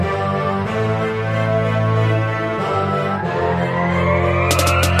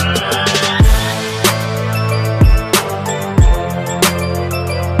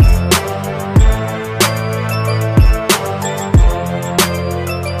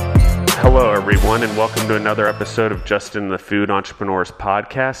everyone, and welcome to another episode of Justin the Food Entrepreneurs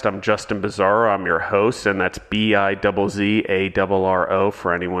Podcast. I'm Justin Bizzarro. I'm your host, and that's Bizzarro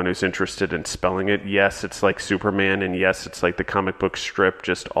for anyone who's interested in spelling it. Yes, it's like Superman, and yes, it's like the comic book strip,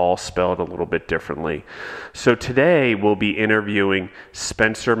 just all spelled a little bit differently. So today we'll be interviewing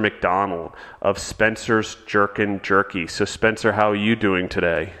Spencer McDonald of Spencer's Jerkin Jerky. So Spencer, how are you doing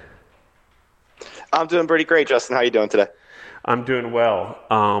today? I'm doing pretty great, Justin. How are you doing today? I'm doing well.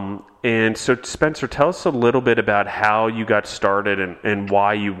 And so, Spencer, tell us a little bit about how you got started and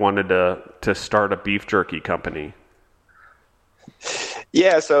why you wanted to start a beef jerky company.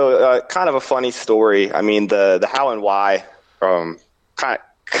 Yeah, so kind of a funny story. I mean, the how and why kind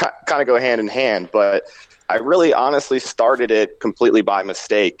of go hand in hand, but I really honestly started it completely by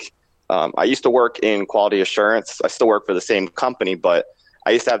mistake. I used to work in quality assurance. I still work for the same company, but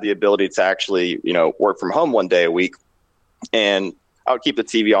I used to have the ability to actually, work from home one day a week. And I would keep the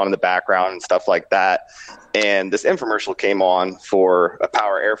TV on in the background and stuff like that. And this infomercial came on for a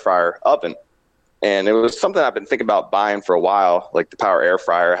Power Air Fryer oven. And it was something I've been thinking about buying for a while, like the Power Air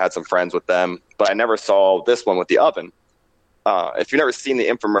Fryer. I had some friends with them, but I never saw this one with the oven. If you've never seen the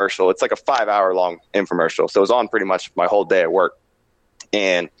infomercial, it's like a 5-hour long infomercial. So it was on pretty much my whole day at work.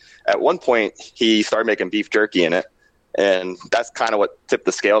 And at one point, he started making beef jerky in it. And that's kind of what tipped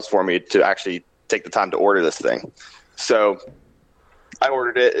the scales for me to actually take the time to order this thing. So I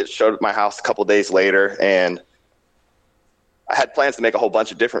ordered it. It showed up at my house a couple days later, and I had plans to make a whole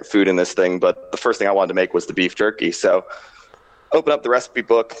bunch of different food in this thing, but the first thing I wanted to make was the beef jerky. So open up the recipe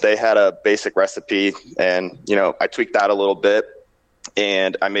book. They had a basic recipe, and, I tweaked that a little bit,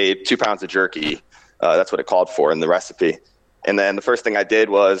 and I made 2 pounds of jerky. That's what it called for in the recipe. And then the first thing I did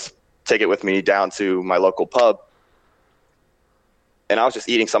was take it with me down to my local pub, and I was just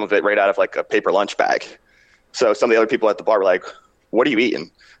eating some of it right out of like a paper lunch bag. So some of the other people at the bar were like, "What are you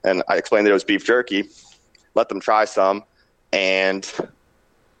eating?" And I explained that it was beef jerky, let them try some, and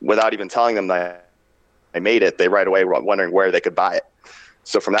without even telling them that I made it, they right away were wondering where they could buy it.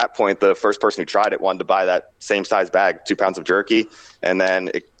 So from that point, the first person who tried it wanted to buy that same size bag, 2 pounds of jerky, and then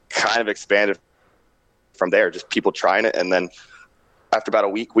it kind of expanded from there, just people trying it. And then after about a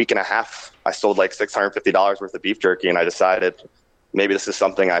week and a half, I sold like $650 worth of beef jerky, and I decided maybe this is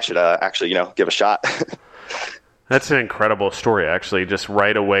something I should actually, give a shot. That's an incredible story, actually, just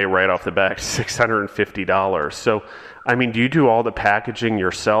right away, right off the bat, $650. So, I mean, do you do all the packaging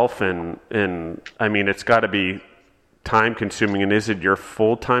yourself? And I mean, it's got to be time-consuming. And is it your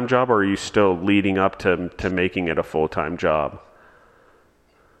full-time job, or are you still leading up to making it a full-time job?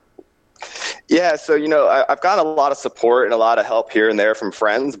 Yeah, so, I've gotten a lot of support and a lot of help here and there from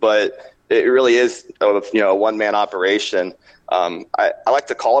friends, but it really is, a one-man operation. I like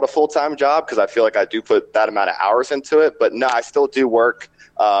to call it a full-time job because I feel like I do put that amount of hours into it. But no, I still do work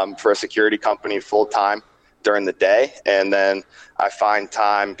for a security company full-time during the day. And then I find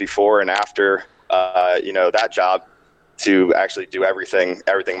time before and after, that job to actually do everything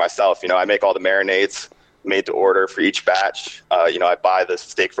myself. I make all the marinades made to order for each batch. I buy the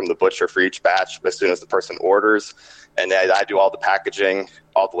steak from the butcher for each batch as soon as the person orders. And then I do all the packaging,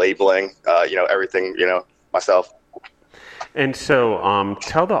 all the labeling, everything, myself. And so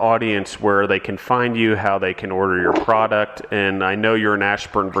tell the audience where they can find you, how they can order your product. And I know you're in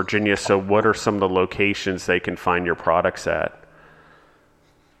Ashburn, Virginia, so what are some of the locations they can find your products at?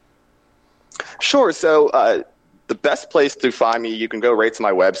 Sure. So the best place to find me, you can go right to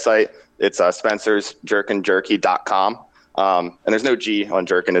my website. It's spencersjerkinjerky.com. And there's no G on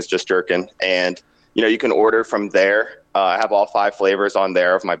jerkin, it's just jerkin. And, you can order from there. I have all 5 flavors on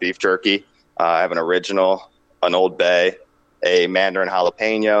there of my beef jerky. I have an original, an Old Bay, a mandarin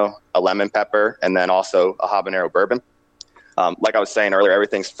jalapeno, a lemon pepper, and then also a habanero bourbon. Like I was saying earlier,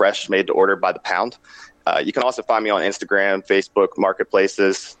 everything's fresh, made to order by the pound. You can also find me on Instagram, Facebook,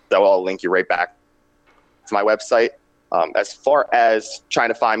 marketplaces. That will all link you right back to my website. As far as trying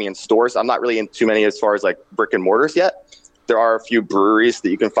to find me in stores, I'm not really in too many as far as like brick and mortars yet. There are a few breweries that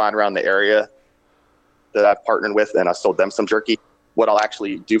you can find around the area that I've partnered with, and I sold them some jerky. What I'll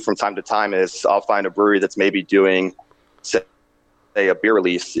actually do from time to time is I'll find a brewery that's maybe doing, say, a beer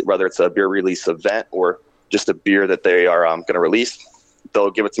release, whether it's a beer release event or just a beer that they are going to release.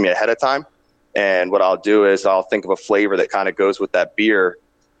 They'll give it to me ahead of time. And what I'll do is I'll think of a flavor that kind of goes with that beer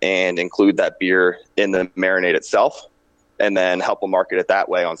and include that beer in the marinade itself, and then help them market it that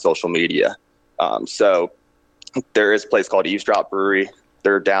way on social media. So there is a place called Eavesdrop Brewery.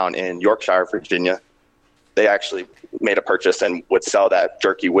 They're down in Yorkshire, Virginia. They actually made a purchase and would sell that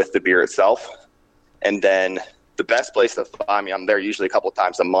jerky with the beer itself. And then the best place to find me, I'm there usually a couple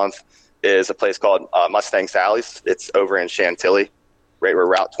times a month, is a place called Mustang Sally's. It's over in Chantilly. right where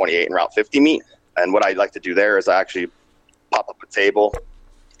Route 28 and Route 50 meet. And what I like to do there is I actually pop up a table,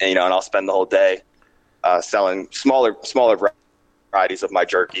 and I'll spend the whole day selling smaller varieties of my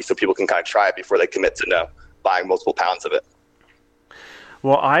jerky, so people can kind of try it before they commit to buying multiple pounds of it.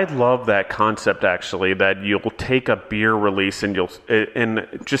 Well, I love that concept, actually, that you'll take a beer release and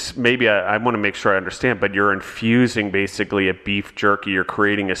just maybe I want to make sure I understand, but you're infusing basically a beef jerky. You're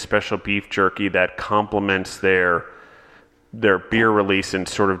creating a special beef jerky that complements their beer release and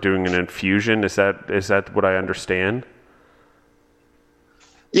sort of doing an infusion. Is that what I understand?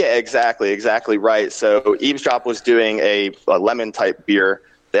 Yeah, exactly right. So Eavesdrop was doing a lemon type beer.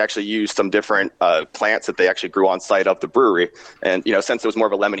 They actually used some different plants that they actually grew on site of the brewery. And, since it was more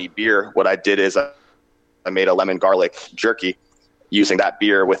of a lemony beer, what I did is I made a lemon garlic jerky using that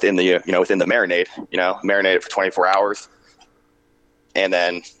beer within the marinade, marinate it for 24 hours, and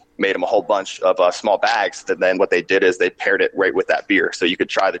then made them a whole bunch of small bags. That then what they did is they paired it right with that beer. So you could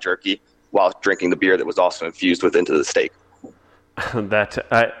try the jerky while drinking the beer that was also infused into the steak. That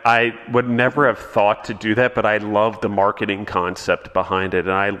I would never have thought to do that, but I love the marketing concept behind it,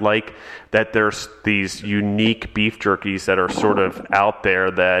 and I like that there's these unique beef jerkies that are sort of out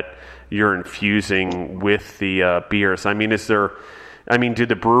there that you're infusing with the beers. I mean, do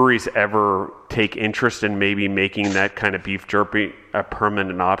the breweries ever take interest in maybe making that kind of beef jerky a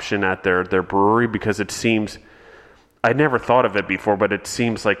permanent option at their brewery? Because it seems, I never thought of it before, but it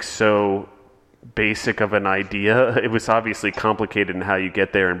seems like so basic of an idea. It was obviously complicated in how you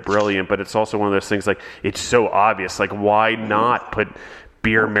get there and brilliant, but it's also one of those things like it's so obvious. Like, why not put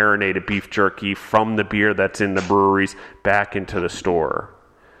beer marinated beef jerky from the beer that's in the breweries back into the store?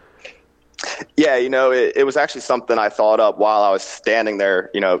 Yeah, it was actually something I thought up while I was standing there,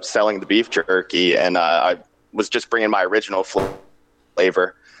 selling the beef jerky, and I was just bringing my original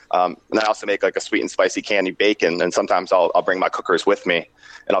flavor. And I also make like a sweet and spicy candy bacon, and sometimes I'll bring my cookers with me,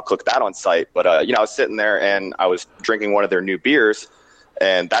 and I'll cook that on site. But, I was sitting there and I was drinking one of their new beers,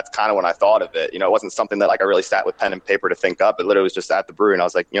 and that's kind of when I thought of it. It wasn't something that like I really sat with pen and paper to think up. It literally was just at the brewery, and I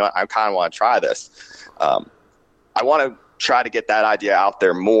was like, I kind of want to try this. I want to try to get that idea out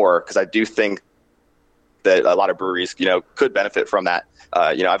there more, because I do think that a lot of breweries, could benefit from that.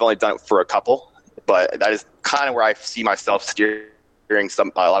 I've only done it for a couple, but that is kind of where I see myself steering a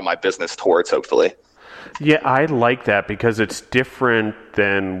lot of my business towards, hopefully. Yeah, I like that because it's different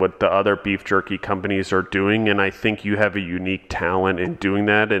than what the other beef jerky companies are doing, and I think you have a unique talent in doing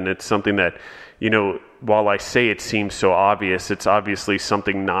that, and it's something that, while I say it seems so obvious, it's obviously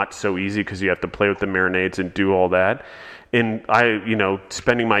something not so easy because you have to play with the marinades and do all that. And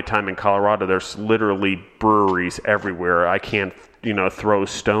spending my time in Colorado, there's literally breweries everywhere. I can't, throw a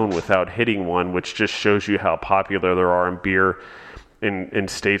stone without hitting one, which just shows you how popular there are in beer in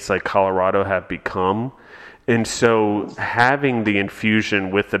states like Colorado have become. And so having the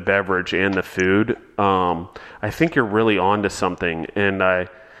infusion with the beverage and the food, I think you're really onto something. And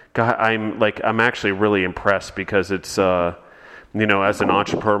I'm actually really impressed because it's, as an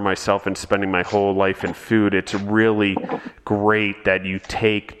entrepreneur myself and spending my whole life in food, it's really great that you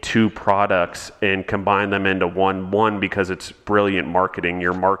take two products and combine them into one, because it's brilliant marketing.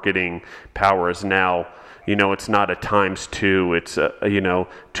 Your marketing power is now, it's not a times two, it's,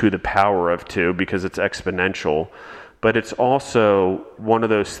 to the power of two, because it's exponential. But it's also one of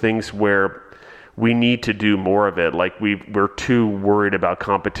those things where we need to do more of it. Like we're too worried about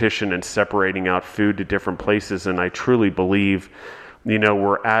competition and separating out food to different places. And I truly believe,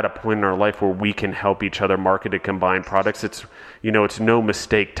 we're at a point in our life where we can help each other market and combine products. It's no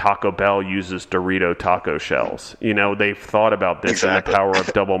mistake Taco Bell uses Dorito taco shells. They've thought about this and the power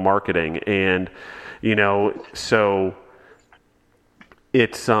of double marketing. And, so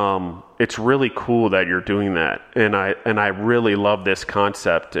it's really cool that you're doing that. And I really love this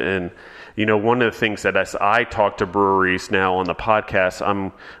concept. And, one of the things that as I talk to breweries now on the podcast,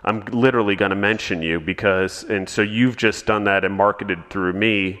 I'm literally going to mention you and so you've just done that and marketed through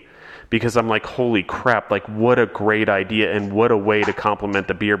me, because I'm like, holy crap, like what a great idea and what a way to complement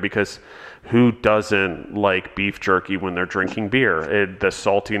the beer, because who doesn't like beef jerky when they're drinking beer? The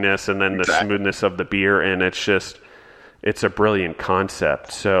saltiness and then the smoothness of the beer, and it's a brilliant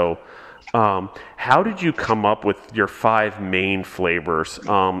concept. So how did you come up with your 5 main flavors?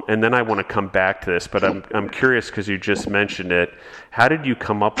 And then I want to come back to this, but I'm curious because you just mentioned it. How did you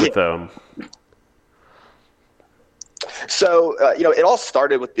come up with them? So, it all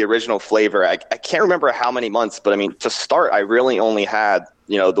started with the original flavor. I can't remember how many months, but to start, I really only had,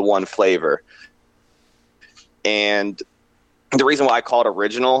 the one flavor. And the reason why I call it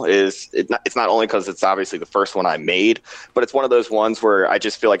original is it's not only because it's obviously the first one I made, but it's one of those ones where I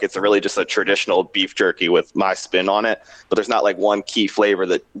just feel like it's really just a traditional beef jerky with my spin on it. But there's not like one key flavor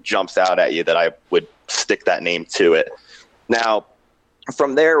that jumps out at you that I would stick that name to it. Now,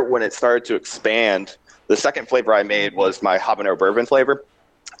 from there, when it started to expand, the second flavor I made was my habanero bourbon flavor.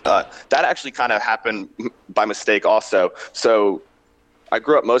 That actually kind of happened by mistake also. So I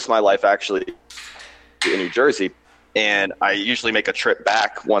grew up most of my life actually in New Jersey. And I usually make a trip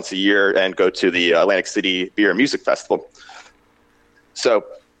back once a year and go to the Atlantic City Beer and Music Festival. So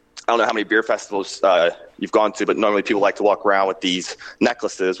I don't know how many beer festivals you've gone to, but normally people like to walk around with these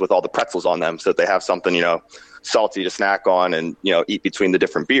necklaces with all the pretzels on them so that they have something, salty to snack on and, eat between the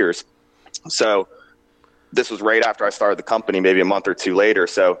different beers. So this was right after I started the company, maybe a month or two later.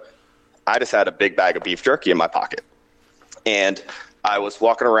 So I just had a big bag of beef jerky in my pocket. And I was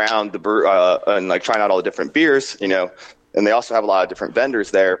walking around and like trying out all the different beers, and they also have a lot of different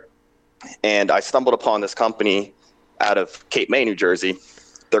vendors there. And I stumbled upon this company out of Cape May, New Jersey.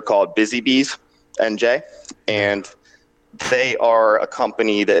 They're called Busy Bees NJ, and they are a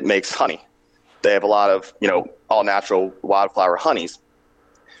company that makes honey. They have a lot of, all natural wildflower honeys.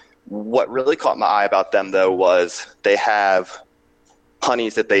 What really caught my eye about them, though, was they have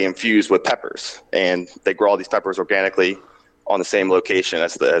honeys that they infuse with peppers, and they grow all these peppers organically on the same location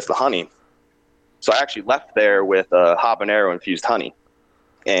as the honey. So I actually left there with a habanero infused honey.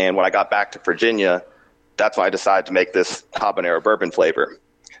 And when I got back to Virginia, that's when I decided to make this habanero bourbon flavor.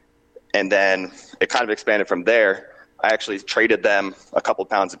 And then it kind of expanded from there. I actually traded them a couple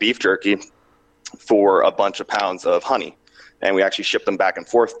pounds of beef jerky for a bunch of pounds of honey. And we actually shipped them back and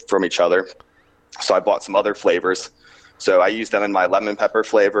forth from each other. So I bought some other flavors. So I used them in my lemon pepper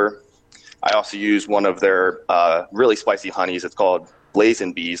flavor. I also use one of their really spicy honeys. It's called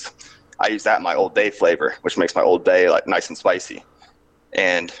Blazing Bees. I use that in my Old Bay flavor, which makes my Old Bay like nice and spicy.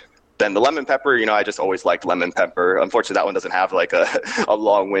 And then the lemon pepper, I just always liked lemon pepper. Unfortunately, that one doesn't have like a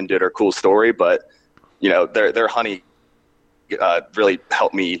long-winded or cool story, but their honey really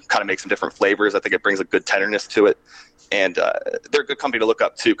helped me kind of make some different flavors. I think it brings a good tenderness to it. And they're a good company to look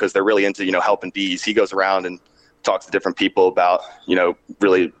up too, because they're really into helping bees. He goes around and talks to different people about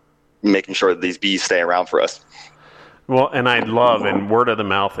really making sure that these bees stay around for us. Well, and and word of the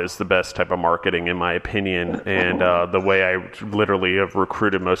mouth is the best type of marketing, in my opinion. And the way I literally have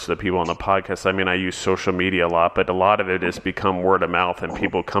recruited most of the people on the podcast, I use social media a lot, but a lot of it has become word of mouth and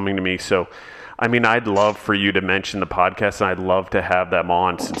people coming to me. So, I'd love for you to mention the podcast, and I'd love to have them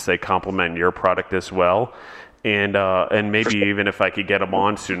on since they complement your product as well. And maybe even if I could get them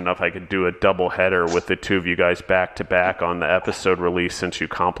on soon enough, I could do a double header with the two of you guys back to back on the episode release, since you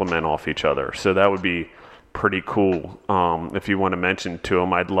complement off each other. So that would be pretty cool. If you want to mention to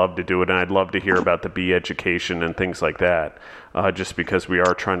them, I'd love to do it. And I'd love to hear about the bee education and things like that, just because we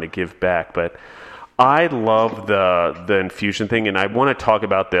are trying to give back. But I love the infusion thing. And I want to talk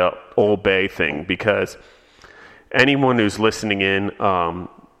about the Old Bay thing, because anyone who's listening in,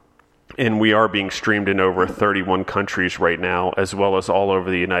 and we are being streamed in over 31 countries right now, as well as all over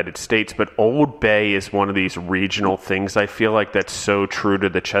the United States. But Old Bay is one of these regional things, I feel like, that's so true to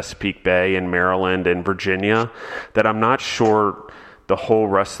the Chesapeake Bay and Maryland and Virginia that I'm not sure the whole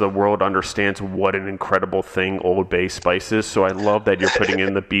rest of the world understands what an incredible thing Old Bay spice is. So I love that you're putting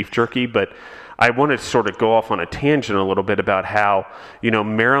in the beef jerky. But I want to sort of go off on a tangent a little bit about how,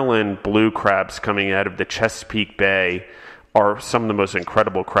 Maryland blue crabs coming out of the Chesapeake Bay are some of the most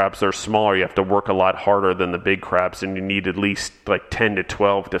incredible crabs. They're smaller. You have to work a lot harder than the big crabs, and you need at least like 10 to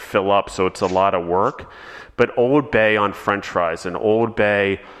 12 to fill up, so it's a lot of work. But Old Bay on French fries and Old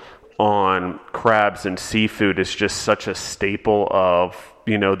Bay on crabs and seafood is just such a staple of,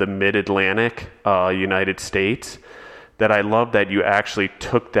 the mid-Atlantic United States, that I love that you actually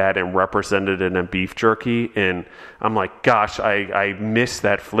took that and represented it in a beef jerky. And I'm like, gosh, I miss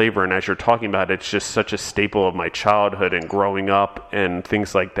that flavor. And as you're talking about it, it's just such a staple of my childhood and growing up and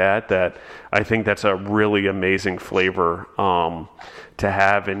things like that, that I think that's a really amazing flavor to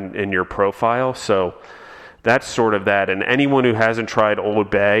have in your profile. So that's sort of that. And anyone who hasn't tried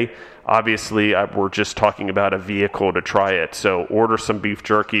Old Bay, obviously, we're just talking about a vehicle to try it. So order some beef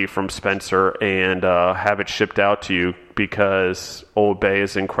jerky from Spencer and have it shipped out to you, because Old Bay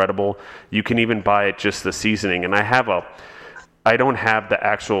is incredible. You can even buy it just the seasoning. And I don't have the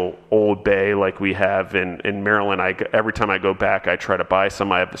actual Old Bay like we have in Maryland. Every time I go back, I try to buy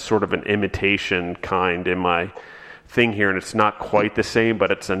some. I have sort of an imitation kind in my thing here, and it's not quite the same, but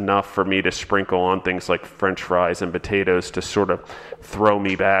it's enough for me to sprinkle on things like French fries and potatoes to sort of throw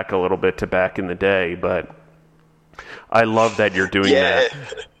me back a little bit to back in the day. But I love that you're doing that.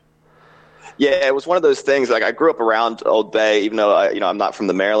 Yeah, it was one of those things. Like I grew up around Old Bay, even though I'm not from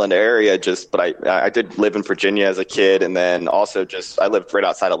the Maryland area. But I did live in Virginia as a kid, and then also I lived right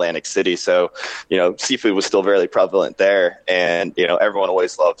outside Atlantic City, so seafood was still very prevalent there, and everyone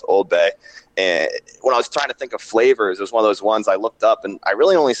always loved Old Bay. And when I was trying to think of flavors, it was one of those ones I looked up, and I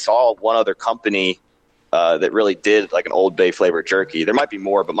really only saw one other company that really did like an Old Bay flavored jerky. There might be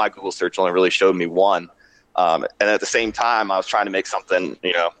more, but my Google search only really showed me one. And at the same time, I was trying to make something,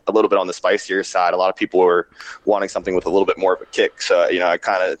 a little bit on the spicier side. A lot of people were wanting something with a little bit more of a kick. So, I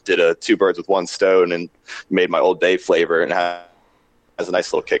kind of did a two birds with one stone and made my Old Bay flavor, and has a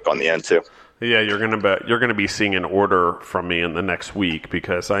nice little kick on the end too. Yeah, you're gonna be seeing an order from me in the next week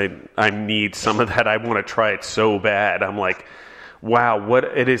because I need some of that. I want to try it so bad. I'm like, wow,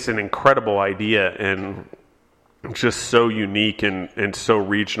 it is an incredible idea and just so unique and so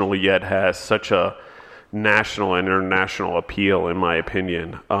regional, yet has such a national and international appeal, in my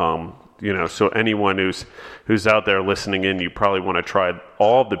opinion. So anyone who's out there listening in, you probably want to try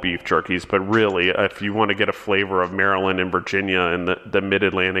all the beef jerkies, but really, if you want to get a flavor of Maryland and Virginia and the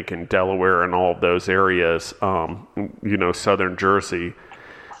Mid-Atlantic and Delaware and all of those areas, Southern Jersey,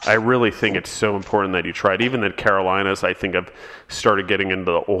 I really think it's so important that you try it. Even the Carolinas, I think I've started getting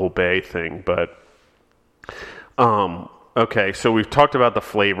into the Old Bay thing, but okay, so we've talked about the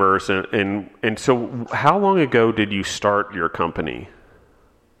flavors, and so how long ago did you start your company?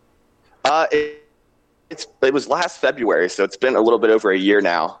 It was last February, so it's been a little bit over a year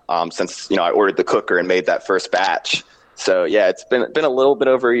now since I ordered the cooker and made that first batch. So yeah, it's been a little bit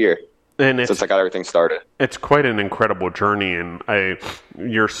over a year since I got everything started. It's quite an incredible journey, and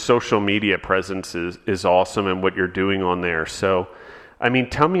your social media presence is awesome, and what you're doing on there. So, I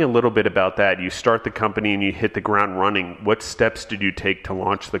mean, tell me a little bit about that. You start the company and you hit the ground running. What steps did you take to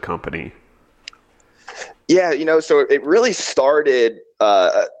launch the company? Yeah, so it really started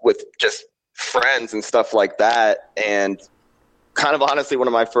with just friends and stuff like that. And kind of honestly, one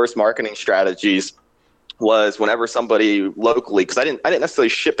of my first marketing strategies was whenever somebody locally, because I didn't necessarily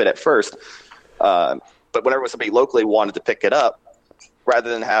ship it at first, but whenever somebody locally wanted to pick it up,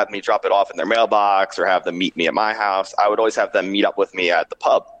 rather than have me drop it off in their mailbox or have them meet me at my house, I would always have them meet up with me at the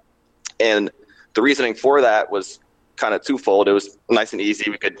pub. And the reasoning for that was kind of twofold. It was nice and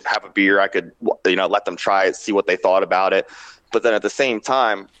easy. We could have a beer. I could, let them try it, see what they thought about it. But then at the same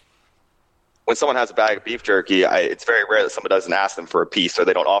time, when someone has a bag of beef jerky, it's very rare that someone doesn't ask them for a piece or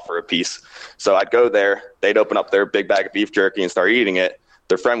they don't offer a piece. So I'd go there, they'd open up their big bag of beef jerky and start eating it.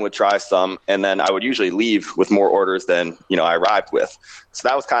 Their friend would try some, and then I would usually leave with more orders than I arrived with. So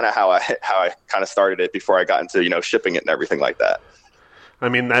that was kind of how I kind of started it before I got into shipping it and everything like that. I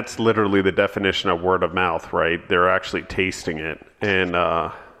mean, that's literally the definition of word of mouth, right? They're actually tasting it and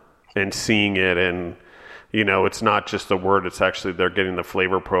seeing it, and it's not just the word; it's actually they're getting the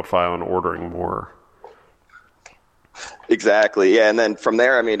flavor profile and ordering more. Exactly, yeah. And then from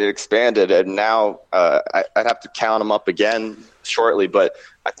there, I mean, it expanded, and now I'd have to count them up again shortly, but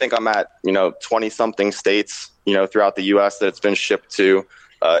I think I'm at 20-something states throughout the U.S. that it's been shipped to.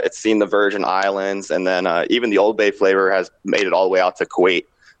 It's seen the Virgin Islands, and then even the Old Bay flavor has made it all the way out to Kuwait.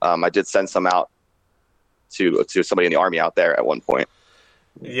 I did send some out to somebody in the Army out there at one point.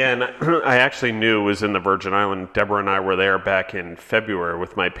 Yeah, and I actually knew it was in the Virgin Island. Deborah and I were there back in February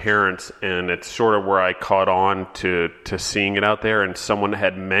with my parents, and it's sort of where I caught on to seeing it out there, and someone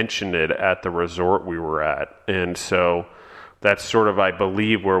had mentioned it at the resort we were at. And so that's sort of, I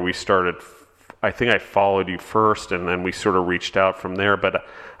believe, where we started. I think I followed you first, and then we sort of reached out from there, but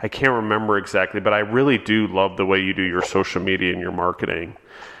I can't remember exactly. But I really do love the way you do your social media and your marketing.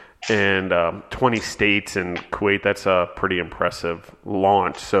 And 20 states and Kuwait, that's a pretty impressive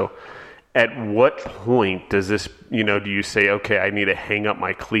launch. So at what point does this, do you say, okay, I need to hang up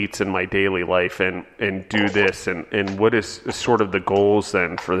my cleats in my daily life and do this? And what is sort of the goals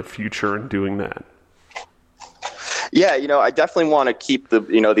then for the future in doing that? Yeah, I definitely want to keep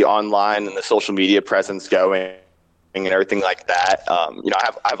the online and the social media presence going and everything like that. I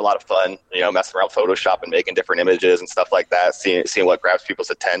have a lot of fun, messing around Photoshop and making different images and stuff like that, seeing what grabs people's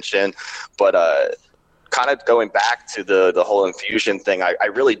attention. But kind of going back to the whole infusion thing, I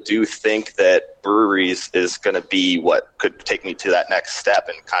really do think that breweries is going to be what could take me to that next step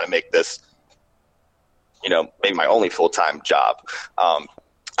and kind of make this, maybe my only full-time job.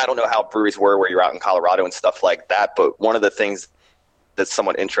 I don't know how breweries were where you're out in Colorado and stuff like that, but one of the things that's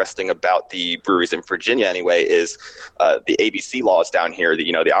somewhat interesting about the breweries in Virginia anyway is the ABC laws down here.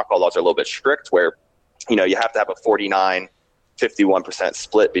 The alcohol laws are a little bit strict where, you have to have a 49-51%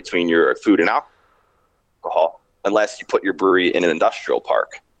 split between your food and alcohol unless you put your brewery in an industrial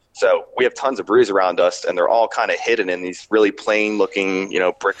park. So we have tons of breweries around us, and they're all kind of hidden in these really plain looking,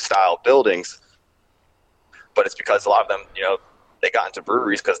 brick style buildings. But it's because a lot of them, they got into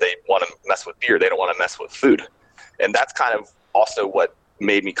breweries because they want to mess with beer. They don't want to mess with food. And that's kind of also what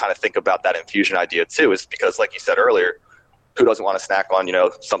made me kind of think about that infusion idea too, is because like you said earlier, who doesn't want to snack on,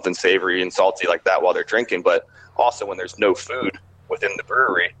 something savory and salty like that while they're drinking? But also when there's no food within the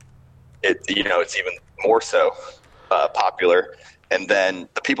brewery, it's even more so popular. And then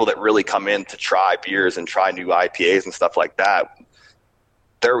the people that really come in to try beers and try new IPAs and stuff like that,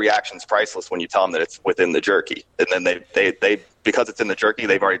 their reaction's priceless when you tell them that it's within the jerky. And then they because it's in the jerky,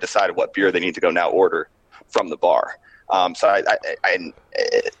 they've already decided what beer they need to go now order from the bar. So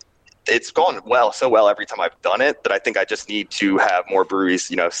it's gone so well every time I've done it that I think I just need to have more breweries,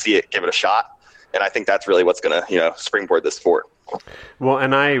 see it, give it a shot. And I think that's really what's going to, springboard this sport. Well,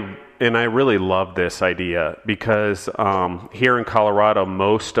 and I really love this idea because here in Colorado,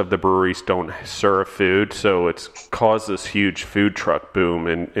 most of the breweries don't serve food, so it's caused this huge food truck boom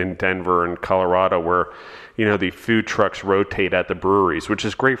in Denver and Colorado where, the food trucks rotate at the breweries, which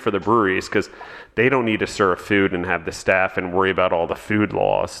is great for the breweries because they don't need to serve food and have the staff and worry about all the food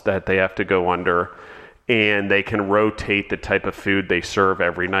laws that they have to go under. And they can rotate the type of food they serve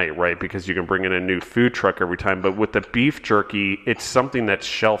every night, right? Because you can bring in a new food truck every time. But with the beef jerky, it's something that's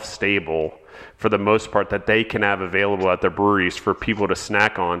shelf stable for the most part that they can have available at their breweries for people to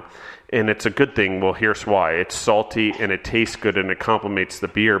snack on. And it's a good thing. Well, here's why. It's salty and it tastes good and it complements the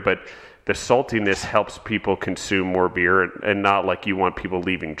beer. But the saltiness helps people consume more beer and not like you want people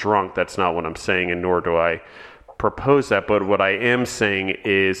leaving drunk. That's not what I'm saying, and nor do I propose that. But what I am saying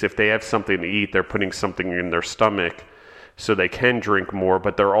is if they have something to eat, they're putting something in their stomach so they can drink more,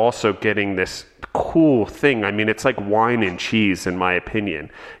 but they're also getting this cool thing. I mean, it's like wine and cheese in my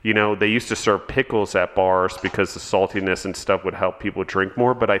opinion. They used to serve pickles at bars because the saltiness and stuff would help people drink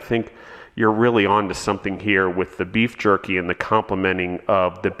more, but I think you're really on to something here with the beef jerky and the complementing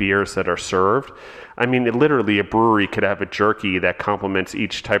of the beers that are served. I mean, literally a brewery could have a jerky that complements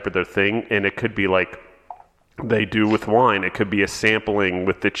each type of their thing, and it could be like they do with wine. It could be a sampling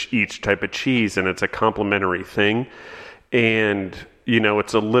with each type of cheese, and it's a complementary thing. And,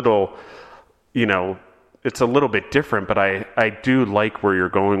 it's a little bit different, but I do like where you're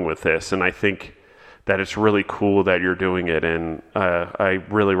going with this, and I think that it's really cool that you're doing it. And I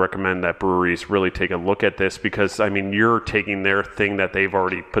really recommend that breweries really take a look at this because, I mean, you're taking their thing that they've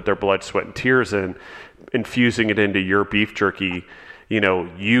already put their blood, sweat, and tears in, infusing it into your beef jerky.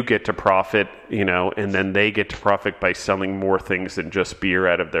 You get to profit, and then they get to profit by selling more things than just beer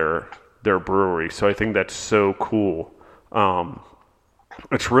out of their brewery. So I think that's so cool.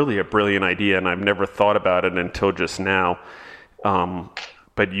 It's really a brilliant idea, and I've never thought about it until just now.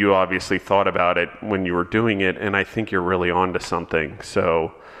 But you obviously thought about it when you were doing it, and I think you're really onto something.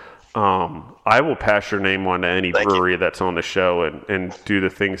 So I will pass your name on to any brewery that's on the show and do the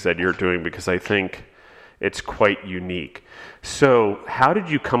things that you're doing because I think it's quite unique. So how did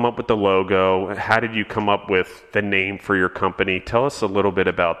you come up with the logo? How did you come up with the name for your company? Tell us a little bit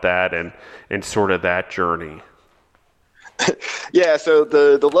about that and sort of that journey. Yeah, so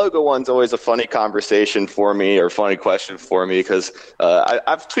the logo one's always a funny conversation for me or funny question for me because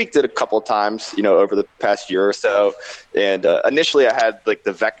I've tweaked it a couple of times, over the past year or so. And initially I had like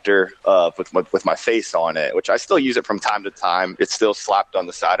the vector with my face on it, which I still use it from time to time. It's still slapped on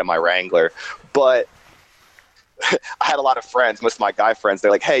the side of my Wrangler. But I had a lot of friends, most of my guy friends, they're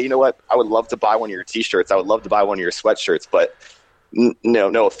like, hey, you know what? I would love to buy one of your T-shirts. I would love to buy one of your sweatshirts, but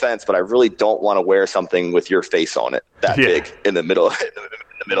no offense, but I really don't want to wear something with your face on it that big in the middle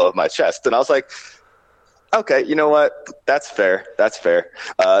of my chest. And I was like, okay, you know what? That's fair.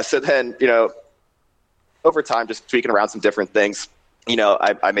 So then, over time, just tweaking around some different things,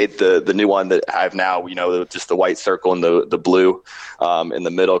 I made the new one that I have now, just the white circle and the blue in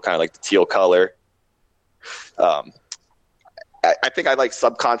the middle, kind of like the teal color. I think I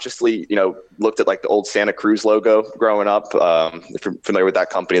subconsciously, looked at the old Santa Cruz logo growing up. If you're familiar with that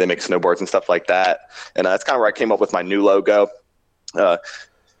company, they make snowboards and stuff like that. And that's kind of where I came up with my new logo.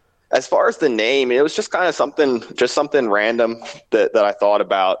 As far as the name, it was just kind of something random that I thought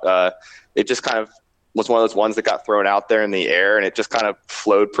about. It just kind of was one of those ones that got thrown out there in the air, and it just kind of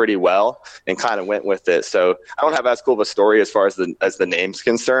flowed pretty well and kind of went with it. So I don't have as cool of a story as far as the name's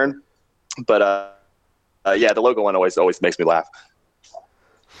concerned, but yeah, the logo one always makes me laugh.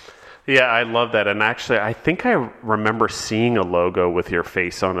 Yeah, I love that. And actually, I think I remember seeing a logo with your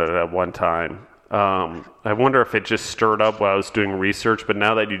face on it at one time. I wonder if it just stirred up while I was doing research, but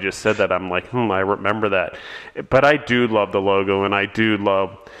now that you just said that, I'm like, I remember that. But I do love the logo, and I do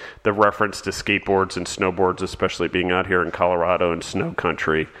love the reference to skateboards and snowboards, especially being out here in Colorado and snow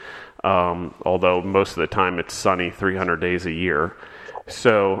country. Although most of the time it's sunny 300 days a year.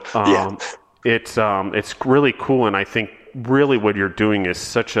 So it's really cool, and I think really what you're doing is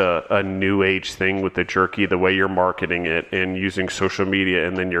such a new age thing with the jerky, the way you're marketing it and using social media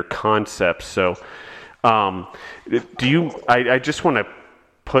and then your concepts. So I just want to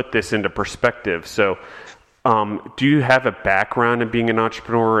put this into perspective. So do you have a background in being an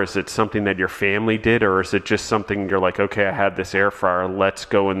entrepreneur? Is it something that your family did, or is it just something you're like, okay, I have this air fryer, let's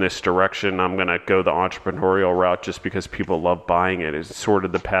go in this direction, I'm going to go the entrepreneurial route just because people love buying it? Is sort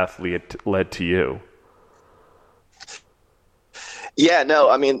of the path led to you? Yeah, no,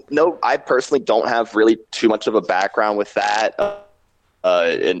 I mean, no, I personally don't have really too much of a background with that.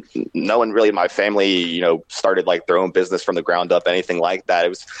 And no one really in my family, started like their own business from the ground up, anything like that. It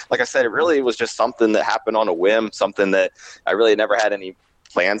was, like I said, it really was just something that happened on a whim, something that I really never had any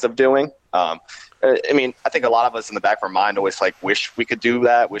plans of doing. I mean, I think a lot of us in the back of our mind always like wish we could do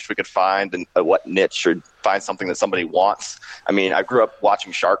that, wish we could find what niche or find something that somebody wants. I mean, I grew up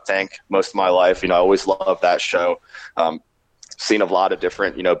watching Shark Tank most of my life. I always loved that show. Seen a lot of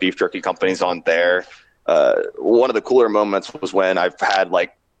different, beef jerky companies on there. One of the cooler moments was when I've had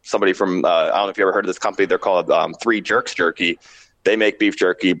like somebody from, I don't know if you ever heard of this company. They're called Three Jerks Jerky. They make beef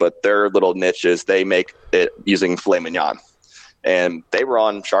jerky, but their little niche is they make it using filet mignon. And they were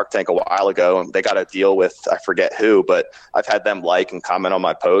on Shark Tank a while ago, and they got a deal with, I forget who, but I've had them like and comment on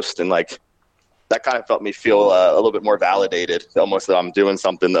my post, and like that kind of felt me feel a little bit more validated, almost that I'm doing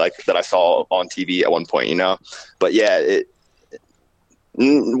something that I saw on TV at one point, But yeah, it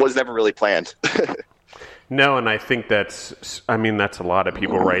was never really planned. No, and I think that's a lot of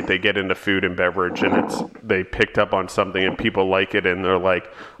people, right? They get into food and beverage, and they picked up on something and people like it, and they're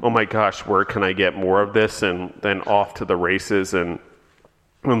like, oh my gosh, where can I get more of this? And then off to the races and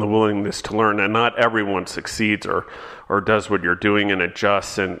the willingness to learn. And not everyone succeeds or does what you're doing and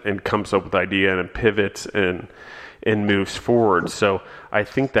adjusts and comes up with idea and pivots and moves forward. So I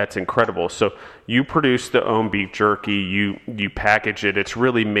think that's incredible. So you produce the own beef jerky, you package it, it's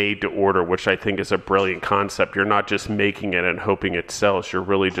really made to order, which I think is a brilliant concept. You're not just making it and hoping it sells, you're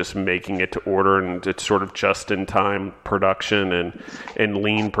really just making it to order, and it's sort of just-in-time production and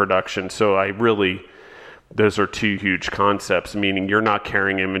lean production. So those are two huge concepts, meaning you're not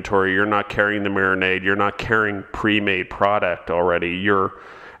carrying inventory, you're not carrying the marinade, you're not carrying pre-made product already, you're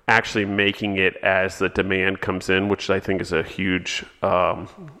actually making it as the demand comes in, which I think is a huge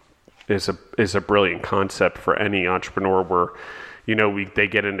is a brilliant concept for any entrepreneur where they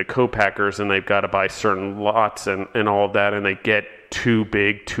get into co-packers and they've got to buy certain lots and all of that, and they get too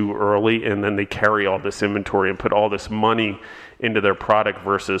big too early, and then they carry all this inventory and put all this money into their product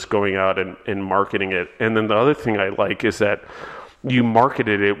versus going out and marketing it. And then the other thing I like is that you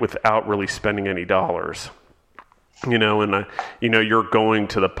marketed it without really spending any dollars. You're going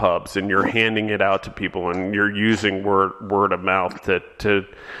to the pubs and you're handing it out to people, and you're using word of mouth to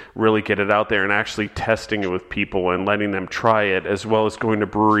really get it out there, and actually testing it with people and letting them try it, as well as going to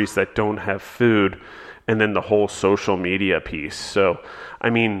breweries that don't have food, and then the whole social media piece. So,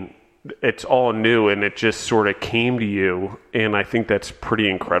 it's all new, and it just sort of came to you, and I think that's pretty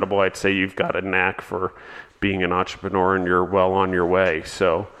incredible. I'd say you've got a knack for being an entrepreneur, and you're well on your way.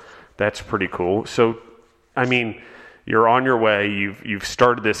 So that's pretty cool. So, you're on your way. You've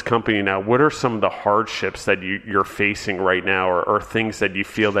started this company now. What are some of the hardships that you're facing right now, or things that you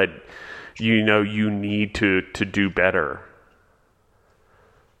feel that you need to do better?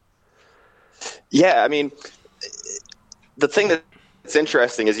 Yeah, the thing that's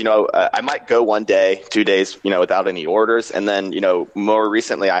interesting is, I might go 1 day, 2 days, without any orders, and then more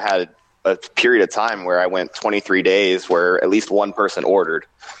recently I had a period of time where I went 23 days where at least one person ordered.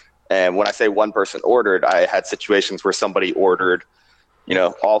 And when I say one person ordered, I had situations where somebody ordered,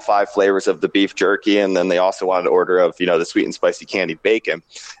 all 5 flavors of the beef jerky, and then they also wanted to order of, the sweet and spicy candied bacon.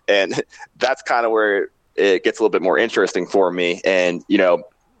 And that's kind of where it gets a little bit more interesting for me. And,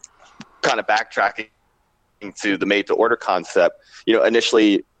 kind of backtracking to the made to order concept,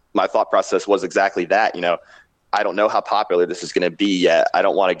 initially my thought process was exactly that. I don't know how popular this is going to be yet. I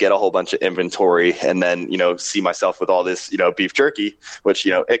don't want to get a whole bunch of inventory and then, see myself with all this, beef jerky, which,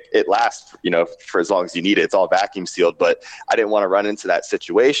 it lasts, for as long as you need it. It's all vacuum sealed, but I didn't want to run into that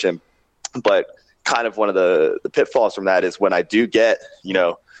situation. But kind of one of the pitfalls from that is when I do get,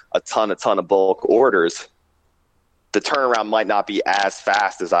 a ton of bulk orders, the turnaround might not be as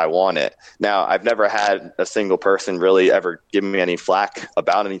fast as I want it. Now, I've never had a single person really ever give me any flack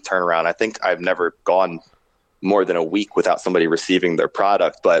about any turnaround. I think I've never gone more than a week without somebody receiving their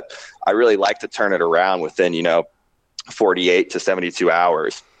product, but I really like to turn it around within, 48 to 72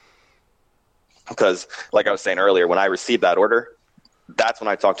 hours. Because like I was saying earlier, when I receive that order, that's when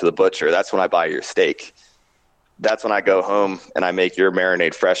I talk to the butcher. That's when I buy your steak. That's when I go home and I make your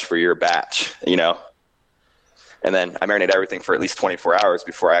marinade fresh for your batch, and then I marinate everything for at least 24 hours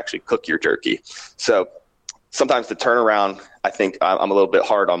before I actually cook your jerky. So sometimes the turnaround, I think I'm a little bit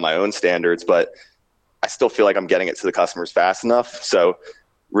hard on my own standards, but I still feel like I'm getting it to the customers fast enough. So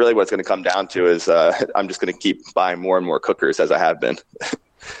really what it's going to come down to is I'm just going to keep buying more and more cookers as I have been.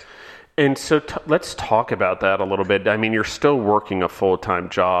 And so let's talk about that a little bit. I mean, you're still working a full-time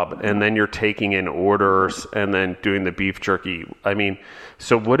job, and then you're taking in orders and then doing the beef jerky. I mean,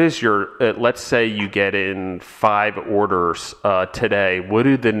 so what is your, let's say you get in 5 orders today. What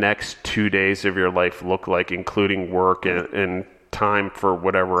do the next 2 days of your life look like, including work and time for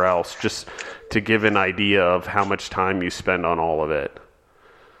whatever else, just to give an idea of how much time you spend on all of it?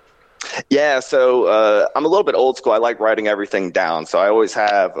 Yeah, so I'm a little bit old school. I like writing everything down, so I always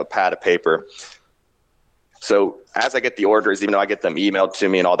have a pad of paper. So as I get the orders, even though I get them emailed to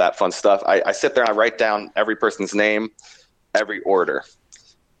me and all that fun stuff, I sit there and I write down every person's name, every order.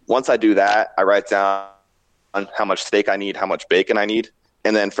 Once I do that, I write down how much steak I need, how much bacon I need.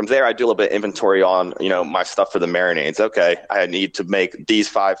 And then from there, I do a little bit of inventory on, my stuff for the marinades. Okay, I need to make these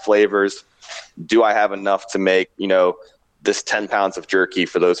 5 flavors. Do I have enough to make, this 10 pounds of jerky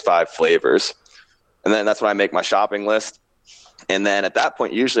for those 5 flavors? And then that's when I make my shopping list. And then at that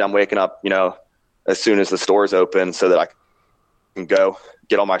point, usually I'm waking up, as soon as the store's open so that I can go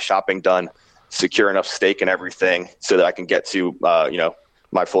get all my shopping done, secure enough steak and everything so that I can get to,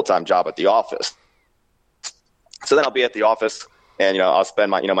 my full-time job at the office. So then I'll be at the office and, I'll spend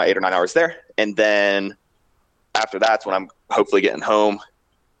my 8 or 9 hours there. And then after that's when I'm hopefully getting home,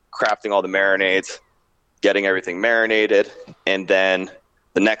 crafting all the marinades, getting everything marinated, and then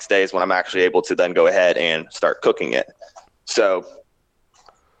the next day is when I'm actually able to then go ahead and start cooking it. So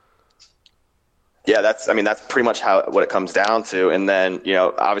yeah, that's pretty much what it comes down to. And then,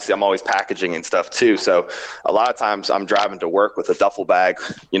 obviously I'm always packaging and stuff too. So a lot of times I'm driving to work with a duffel bag,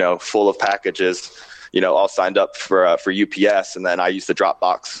 full of packages, all signed up for UPS. And then I use the drop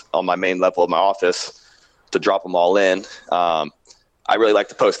box on my main level of my office to drop them all in. I really like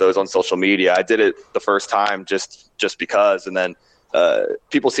to post those on social media. I did it the first time just because, and then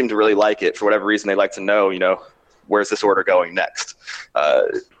people seem to really like it. For whatever reason, they like to know, where's this order going next?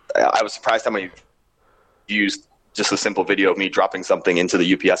 I was surprised how many views just a simple video of me dropping something into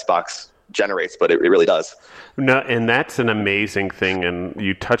the UPS box generates, but it really does. No, and that's an amazing thing. And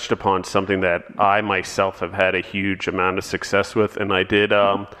you touched upon something that I myself have had a huge amount of success with. And I did,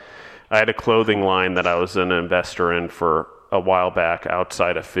 I had a clothing line that I was an investor in for a while back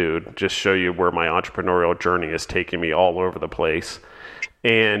outside of food, just show you where my entrepreneurial journey is taking me all over the place.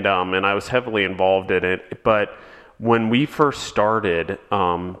 And I was heavily involved in it. But when we first started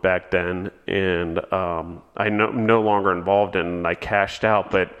back then, and I'm no longer involved in it, and I cashed out,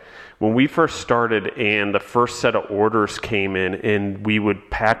 but when we first started and the first set of orders came in and we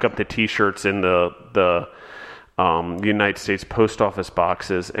would pack up the T-shirts in the United States Post Office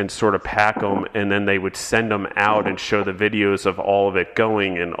boxes and sort of pack them, and then they would send them out and show the videos of all of it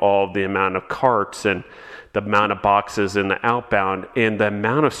going and all of the amount of carts and the amount of boxes in the outbound, and the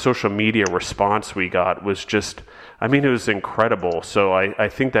amount of social media response we got was just, it was incredible. So I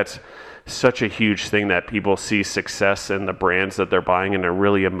think that's such a huge thing, that people see success in the brands that they're buying and it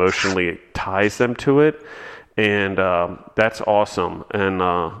really emotionally ties them to it. And that's awesome. And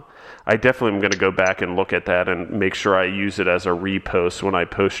I definitely am going to go back and look at that and make sure I use it as a repost when I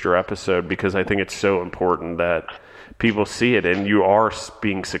post your episode, because I think it's so important that people see it. And you are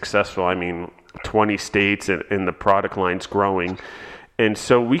being successful. 20 states and the product line's growing. And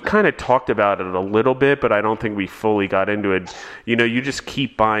so we kind of talked about it a little bit, but I don't think we fully got into it. You just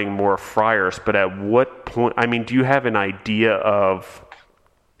keep buying more fryers, but at what point, do you have an idea of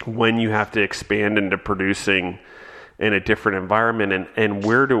when you have to expand into producing in a different environment, and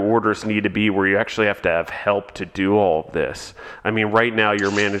where do orders need to be where you actually have to have help to do all of this? Right now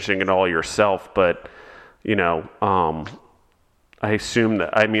you're managing it all yourself, but I assume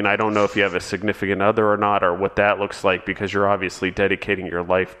that, I don't know if you have a significant other or not, or what that looks like, because you're obviously dedicating your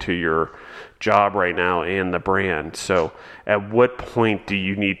life to your job right now and the brand. So at what point do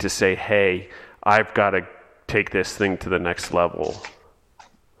you need to say, hey, I've got to take this thing to the next level?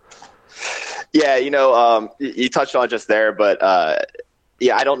 Yeah, you touched on it just there, but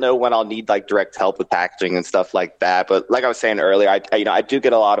yeah, I don't know when I'll need like direct help with packaging and stuff like that. But like I was saying earlier, I do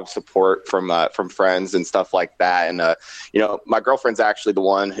get a lot of support from friends and stuff like that. And my girlfriend's actually the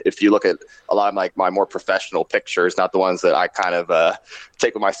one. If you look at a lot of like my more professional pictures, not the ones that I kind of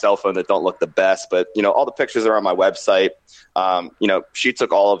take with my cell phone that don't look the best, but all the pictures are on my website. She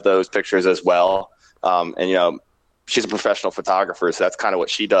took all of those pictures as well. And she's a professional photographer, so that's kind of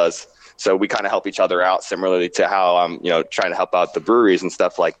what she does. So we kind of help each other out, similarly to how I'm, trying to help out the breweries and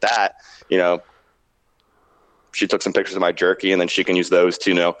stuff like that. She took some pictures of my jerky, and then she can use those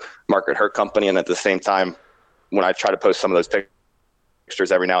to, market her company. And at the same time, when I try to post some of those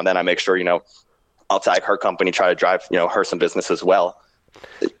pictures every now and then, I make sure, I'll tag her company, try to drive, her some business as well.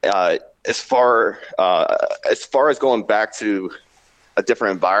 As far as going back to a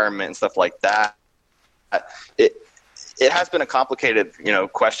different environment and stuff like that, it has been a complicated,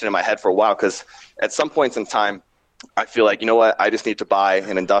 question in my head for a while, because at some points in time, I feel like, I just need to buy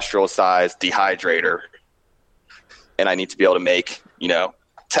an industrial size dehydrator, and I need to be able to make,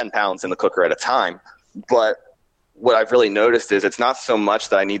 10 pounds in the cooker at a time. But what I've really noticed is it's not so much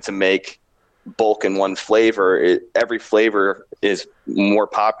that I need to make bulk in one flavor. Every flavor is more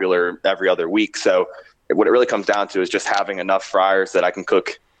popular every other week. So what it really comes down to is just having enough fryers that I can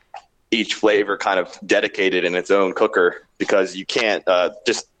cook each flavor kind of dedicated in its own cooker, because you can't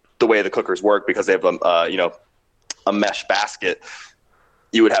just the way the cookers work, because they have a mesh basket,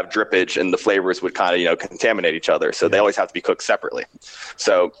 you would have drippage and the flavors would kind of contaminate each other. So they always have to be cooked separately.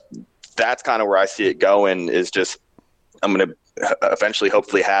 So that's kind of where I see it going, is just I'm going to eventually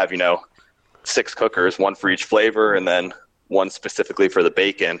hopefully have 6 cookers, one for each flavor, and then one specifically for the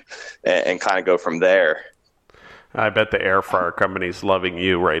bacon, and kind of go from there. I bet the air fryer company's loving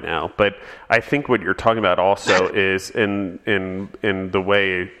you right now. But I think what you're talking about also is in the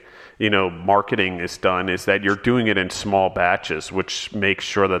way, marketing is done, is that you're doing it in small batches, which makes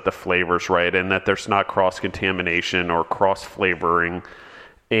sure that the flavor's right and that there's not cross-contamination or cross-flavoring.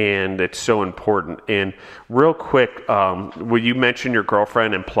 And it's so important. And real quick, will you mention your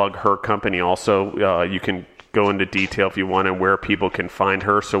girlfriend and plug her company also? You can go into detail if you want, and where people can find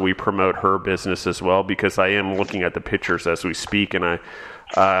her, so we promote her business as well, because I am looking at the pictures as we speak, and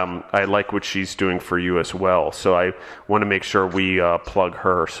I like what she's doing for you as well. So I want to make sure we plug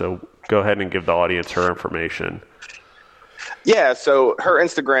her. So go ahead and give the audience her information. Yeah, so her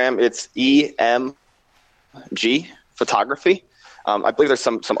Instagram, it's EMG Photography. I believe there's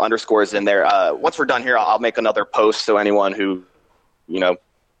some underscores in there. Once we're done here, I'll make another post, so anyone who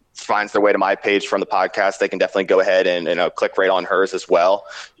finds their way to my page from the podcast, they can definitely go ahead and click right on hers as well.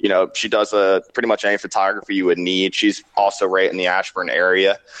 She does pretty much any photography you would need. She's also right in the Ashburn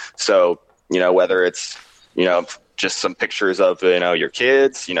area. So, whether it's, just some pictures of, your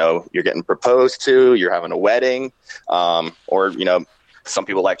kids, you're getting proposed to, you're having a wedding, or, some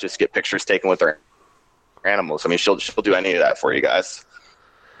people like just get pictures taken with their animals. I mean, she'll do any of that for you guys.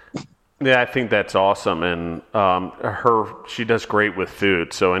 Yeah, I think that's awesome, and she does great with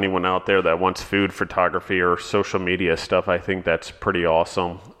food. So anyone out there that wants food photography or social media stuff, I think that's pretty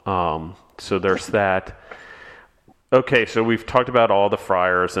awesome. So there's that. Okay, so we've talked about all the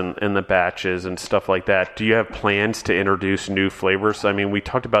fryers and the batches and stuff like that. Do you have plans to introduce new flavors? I mean, we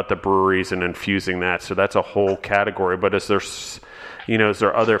talked about the breweries and infusing that, so that's a whole category. But is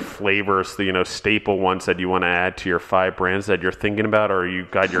there other flavors, staple ones that you want to add to your 5 brands that you're thinking about, or you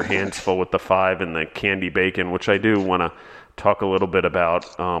got your hands full with the 5 and the candy bacon, which I do want to talk a little bit about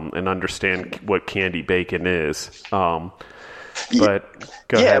and understand what candy bacon is. But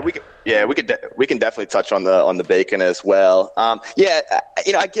go ahead. We can definitely touch on the bacon as well.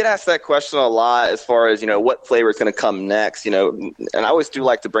 I get asked that question a lot as far as what flavor is going to come next. And I always do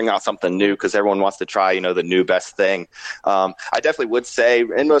like to bring out something new, because everyone wants to try the new best thing. I definitely would say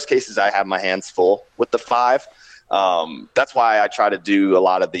in most cases I have my hands full with the 5. That's why I try to do a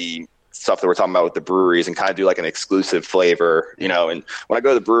lot of the stuff that we're talking about with the breweries and kind of do like an exclusive flavor. And when I go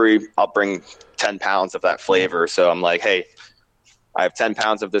to the brewery, I'll bring 10 pounds of that flavor. So I'm like, hey, I have 10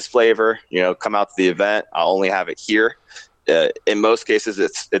 pounds of this flavor, come out to the event. I'll only have it here. In most cases,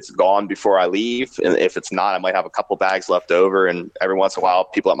 it's gone before I leave. And if it's not, I might have a couple bags left over. And every once in a while,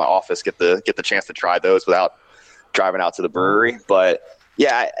 people at my office get the chance to try those without driving out to the brewery. But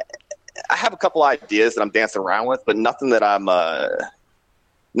yeah, I have a couple ideas that I'm dancing around with, but nothing that I'm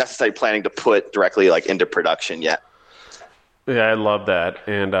necessarily planning to put directly like into production yet. Yeah, I love that.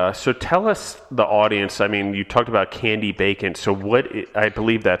 And so tell us, the audience, I mean, you talked about candy bacon. So I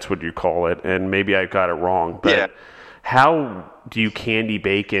believe that's what you call it, and maybe I got it wrong. But how do you candy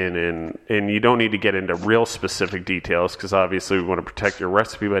bacon? And you don't need to get into real specific details, because obviously we want to protect your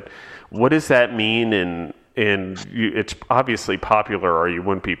recipe. But what does that mean? it's obviously popular, or you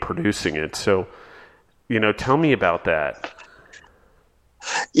wouldn't be producing it. So, tell me about that.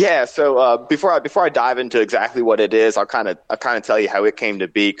 Yeah. So before I dive into exactly what it is, I'll kind of tell you how it came to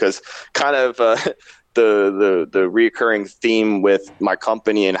be, because kind of the reoccurring theme with my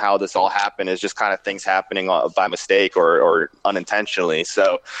company and how this all happened is just kind of things happening by mistake or unintentionally.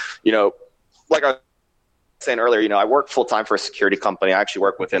 So, like I was saying earlier, I work full time for a security company. I actually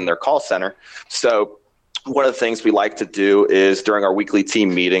work within their call center. So one of the things we like to do is during our weekly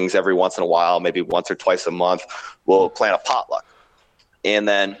team meetings, every once in a while, maybe once or twice a month, we'll plan a potluck. And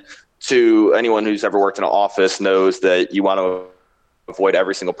then, to anyone who's ever worked in an office knows that you want to avoid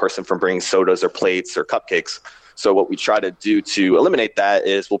every single person from bringing sodas or plates or cupcakes. So what we try to do to eliminate that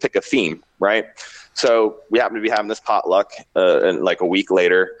is we'll pick a theme, right? So we happen to be having this potluck, and like a week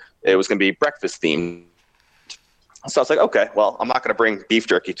later, it was going to be breakfast themed. So I was like, okay, well, I'm not going to bring beef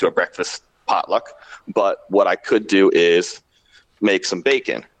jerky to a breakfast potluck, but what I could do is make some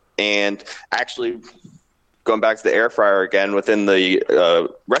bacon. And actually, going back to the air fryer again, within the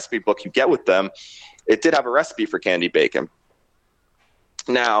recipe book you get with them, it did have a recipe for candy bacon.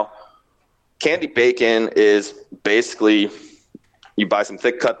 Now, candy bacon is basically you buy some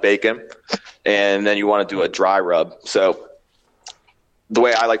thick cut bacon and then you want to do a dry rub. So the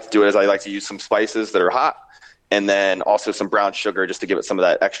way I like to do it is I like to use some spices that are hot and then also some brown sugar just to give it some of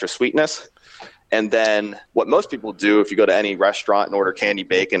that extra sweetness. And then what most people do, if you go to any restaurant and order candy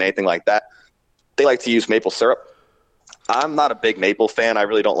bacon, anything like that, they like to use maple syrup. I'm not a big maple fan. I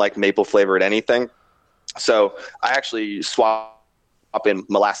really don't like maple flavored anything. So I actually swap in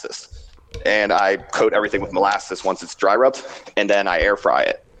molasses, and I coat everything with molasses once it's dry rubbed, and then I air fry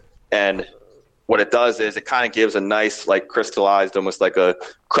it. And what it does is it kind of gives a nice, like, crystallized, almost like a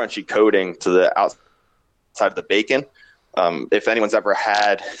crunchy coating to the outside of the bacon. If anyone's ever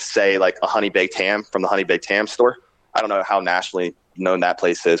had, say, like a honey baked ham from the Honey Baked Ham store, I don't know how nationally known that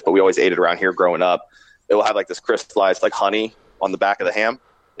place is, but we always ate it around here growing up. It will have like this crystallized like honey on the back of the ham.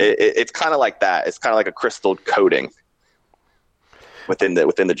 It's kind of like that. It's kind of like a crystal coating within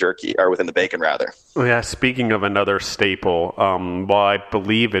the jerky, or within the bacon rather. Yeah. Speaking of another staple, well, I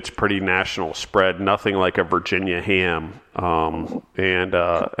believe it's pretty national spread. Nothing like a Virginia ham, and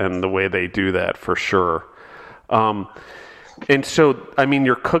the way they do that for sure. And so, I mean,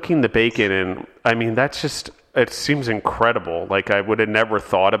 you're cooking the bacon, and I mean that's just. It seems incredible. Like, I would have never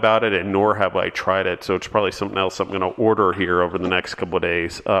thought about it, and nor have I tried it. So it's probably something else I'm going to order here over the next couple of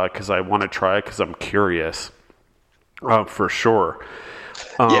days, because I want to try it because I'm curious, for sure.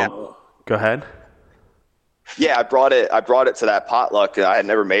 Yeah. Go ahead. Yeah, I brought it to that potluck. I had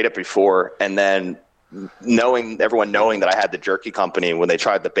never made it before, and then everyone knowing that I had the jerky company, when they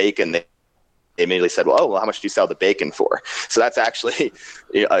tried the bacon, they immediately said, well, how much do you sell the bacon for? So that's actually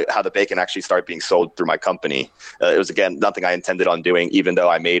how the bacon actually started being sold through my company. It was, again, nothing I intended on doing, even though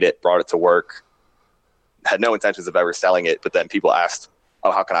I made it, brought it to work, had no intentions of ever selling it. But then people asked,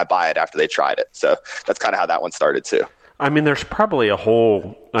 oh, how can I buy it after they tried it? So that's kind of how that one started too. I mean, there's probably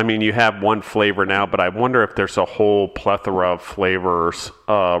you have one flavor now, but I wonder if there's a whole plethora of flavors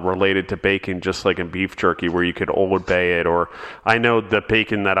related to bacon, just like in beef jerky, where you could Old Bay it. Or I know the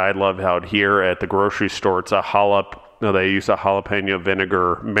bacon that I love out here at the grocery store, it's they use a jalapeno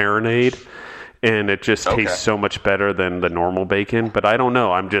vinegar marinade, and it just tastes so much better than the normal bacon. But I don't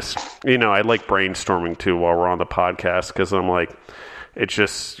know. I'm just, I like brainstorming too while we're on the podcast, because I'm like, it's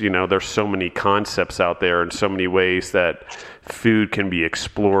just, there's so many concepts out there and so many ways that food can be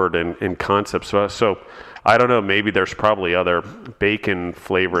explored and concepts. So I don't know, maybe there's probably other bacon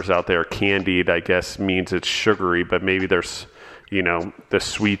flavors out there. Candied, I guess, means it's sugary, but maybe there's, the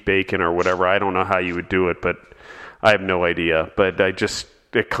sweet bacon or whatever. I don't know how you would do it, but I have no idea. But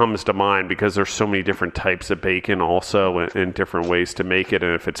it comes to mind because there's so many different types of bacon also, and different ways to make it.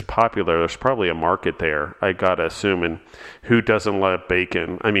 And if it's popular, there's probably a market there, I got to assume. And who doesn't love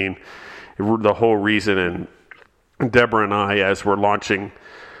bacon? I mean, the whole reason, and Deborah and I, as we're launching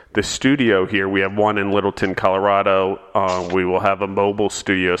the studio here, we have one in Littleton, Colorado. We will have a mobile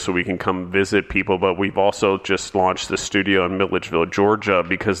studio so we can come visit people, but we've also just launched the studio in Milledgeville, Georgia,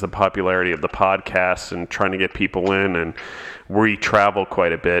 because of the popularity of the podcast and trying to get people in. And we travel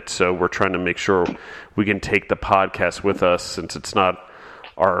quite a bit, so we're trying to make sure we can take the podcast with us, since it's not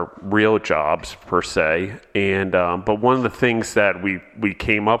our real jobs per se. And but one of the things that we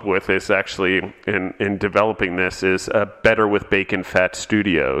came up with is actually in developing this is Better with Bacon Fat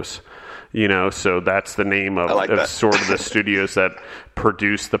Studios. So that's the name of sort of the studios that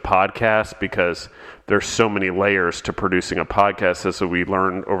produce the podcast, because there's so many layers to producing a podcast, as we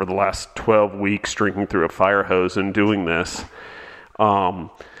learned over the last 12 weeks drinking through a fire hose and doing this.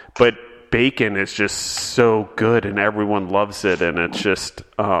 But bacon is just so good and everyone loves it, and it's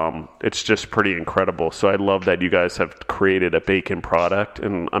just pretty incredible. So I love that you guys have created a bacon product,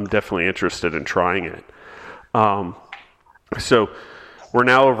 and I'm definitely interested in trying it. So we're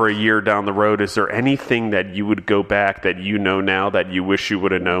now over a year down the road. Is there anything that you would go back that you know now that you wish you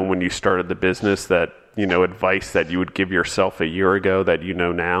would have known when you started the business, that, you know, advice that you would give yourself a year ago that you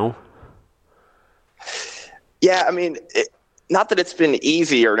know now? Yeah, I mean, not that it's been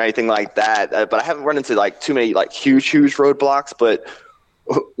easy or anything like that, but I haven't run into like too many like huge roadblocks. But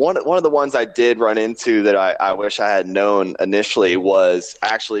one of the ones I did run into that I wish I had known initially was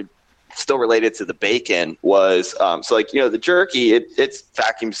actually still related to the bacon. Was so, like, you know, the jerky, it's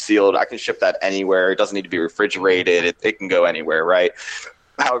vacuum sealed. I can ship that anywhere. It doesn't need to be refrigerated. It can go anywhere, right?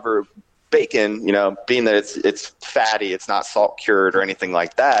 However, bacon, you know, being that it's fatty, it's not salt cured or anything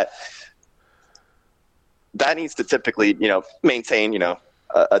like that, that needs to typically, you know, maintain, you know,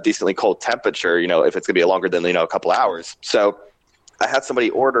 a decently cold temperature, you know, if it's gonna be longer than, you know, a couple hours. So I had somebody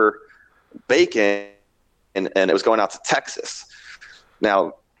order bacon and it was going out to Texas.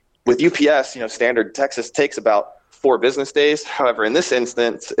 Now, with UPS, you know, standard Texas takes about 4 business days. However, in this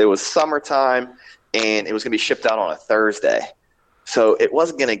instance, it was summertime and it was going to be shipped out on a Thursday. So it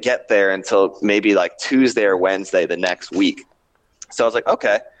wasn't going to get there until maybe like Tuesday or Wednesday the next week. So I was like,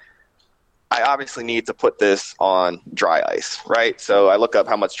 okay, I obviously need to put this on dry ice, right? So I look up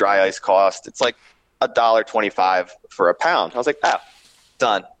how much dry ice costs. It's like $1.25 for a pound. I was like,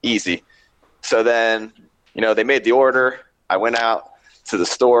 done, easy. So then, you know, they made the order. I went out to the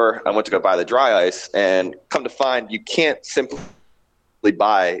store. I went to go buy the dry ice, and come to find you can't simply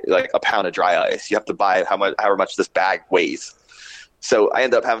buy like a pound of dry ice. You have to buy however much this bag weighs. So I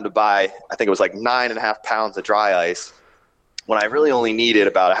ended up having to buy, I think it was like 9.5 pounds of dry ice when I really only needed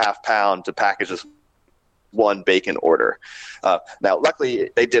about a half pound to package this one bacon order. Now, luckily,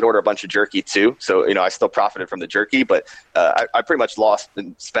 they did order a bunch of jerky too, so, you know, I still profited from the jerky, but I pretty much lost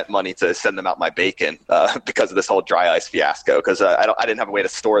and spent money to send them out my bacon because of this whole dry ice fiasco, because I didn't have a way to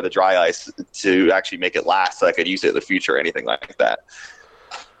store the dry ice to actually make it last so I could use it in the future or anything like that.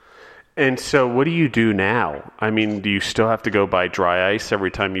 And so what do you do now? I mean, do you still have to go buy dry ice every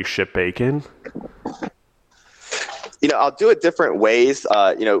time you ship bacon? You know, I'll do it different ways.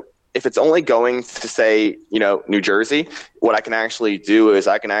 You know, if it's only going to, say, you know, New Jersey, what I can actually do is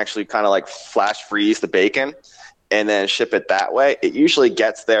I can actually kind of like flash freeze the bacon and then ship it that way. It usually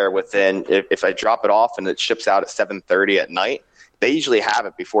gets there within, if I drop it off and it ships out at 7:30 at night, they usually have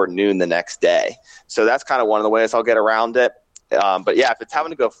it before noon the next day. So that's kind of one of the ways I'll get around it. But yeah, if it's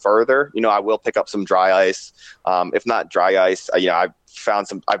having to go further, you know, I will pick up some dry ice. If not dry ice, you know, I've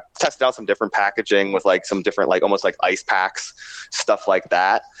tested out some different packaging with like some different, like almost like ice packs, stuff like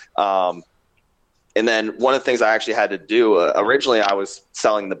that. And then one of the things I actually had to do, originally I was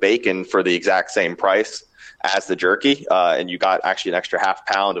selling the bacon for the exact same price as the jerky. And you got actually an extra half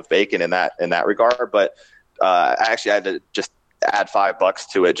pound of bacon in that regard. But I actually had to just add $5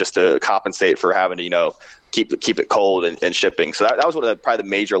 to it just to compensate for having to, you know, keep it cold and shipping. So that was one of probably the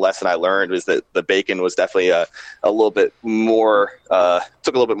major lesson I learned, was that the bacon was definitely a little bit more, took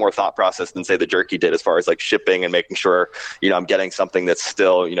a little bit more thought process than say the jerky did, as far as like shipping and making sure, you know, I'm getting something that's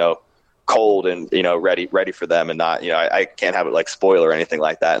still, you know, cold and, you know, ready for them, and not, you know, I can't have it like spoil or anything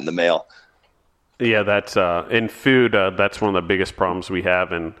like that in the mail. Yeah, that's in food. That's one of the biggest problems we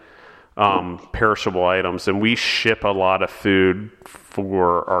have in perishable items, and we ship a lot of food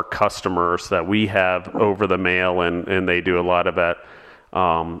for our customers that we have over the mail, and they do a lot of that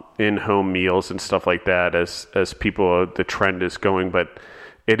in-home meals and stuff like that as people, the trend is going. But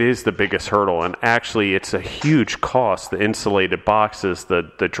it is the biggest hurdle, and actually it's a huge cost. The insulated boxes,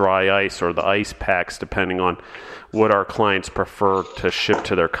 the dry ice or the ice packs, depending on what our clients prefer to ship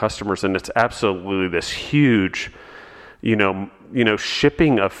to their customers, and it's absolutely this huge, you know,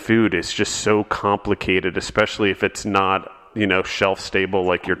 shipping of food is just so complicated, especially if it's not, you know, shelf stable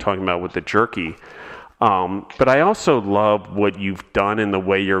like you're talking about with the jerky. But I also love what you've done in the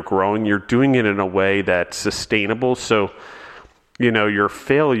way you're growing. You're doing it in a way that's sustainable. So, you know, your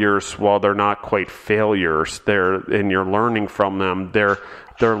failures, while they're not quite failures, and you're learning from them, they're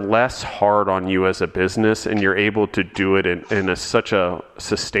less hard on you as a business, and you're able to do it in such a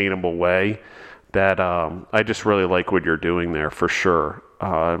sustainable way that I just really like what you're doing there, for sure.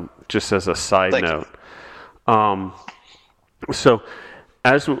 Just as a side note. So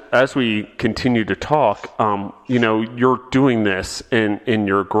as we continue to talk, you're doing this and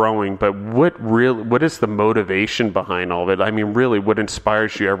you're growing, but what is the motivation behind all of it? I mean, really, what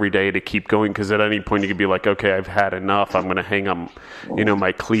inspires you every day to keep going? Because at any point you could be like, okay, I've had enough. I'm going to hang up,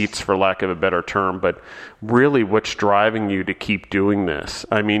 my cleats, for lack of a better term. But really, what's driving you to keep doing this?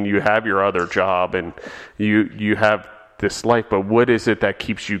 I mean, you have your other job and you have this life, but what is it that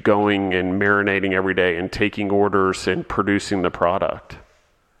keeps you going and marinating every day and taking orders and producing the product?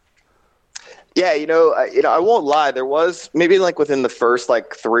 Yeah, I won't lie. There was maybe like within the first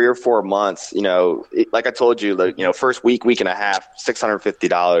 3 or 4 months, like I told you, first week and a half,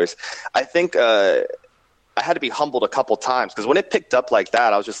 $650. I think I had to be humbled a couple times because when it picked up like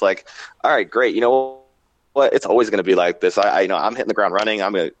that, I was just like, all right, great. You know what? It's always going to be like this. I'm hitting the ground running.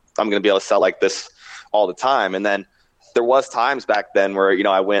 I'm gonna be able to sell like this all the time. And then there was times back then where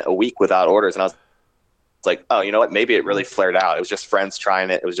I went a week without orders, and I was like, oh, you know what? Maybe it really flared out. It was just friends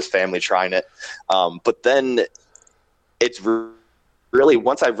trying it. It was just family trying it. But then it's really,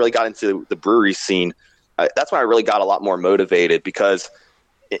 once I really got into the brewery scene, that's when I really got a lot more motivated because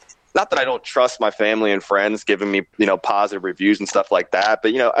not that I don't trust my family and friends giving me, positive reviews and stuff like that.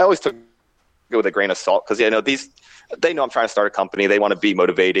 But, I always took it with a grain of salt because, they know I'm trying to start a company. They want to be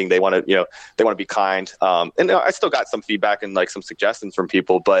motivating. They want to, they want to be kind. And I still got some feedback and some suggestions from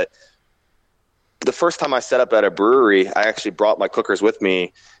people, but the first time I set up at a brewery, I actually brought my cookers with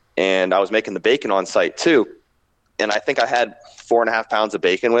me, and I was making the bacon on site too. And I think I had 4.5 pounds of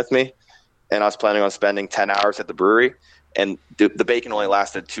bacon with me, and I was planning on spending 10 hours at the brewery. And the bacon only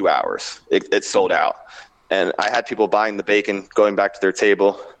lasted 2 hours. It sold out. And I had people buying the bacon, going back to their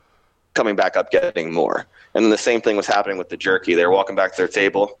table, coming back up, getting more. And then the same thing was happening with the jerky. They were walking back to their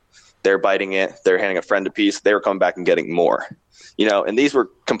table. They're biting it. They're handing a friend a piece. They were coming back and getting more. And these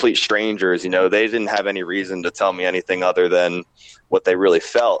were complete strangers. They didn't have any reason to tell me anything other than what they really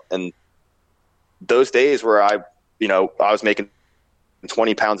felt. And those days where I was making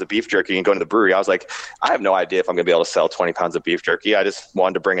 20 pounds of beef jerky and going to the brewery, I was like, I have no idea if I'm going to be able to sell 20 pounds of beef jerky. I just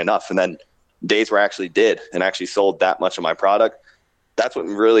wanted to bring enough. And then days where I actually did and actually sold that much of my product, that's what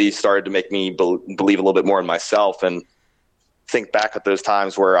really started to make me believe a little bit more in myself and think back at those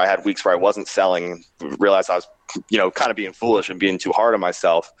times where I had weeks where I wasn't selling, realized I was, kind of being foolish and being too hard on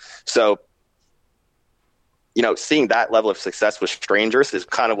myself. So, seeing that level of success with strangers is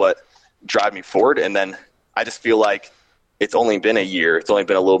kind of what drive me forward. And then I just feel like it's only been a year. It's only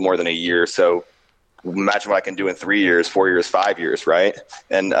been a little more than a year. So imagine what I can do in 3 years, 4 years, 5 years. Right.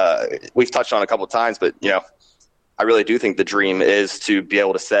 And we've touched on it a couple of times, but, I really do think the dream is to be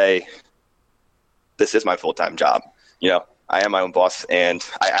able to say, this is my full-time job. I am my own boss, and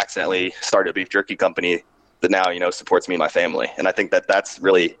I accidentally started a beef jerky company that now, supports me and my family. And I think that that's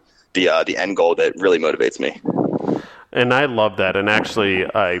really the end goal that really motivates me. And I love that. And actually,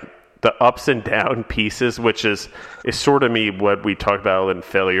 the ups and down pieces, which is sort of me what we talk about in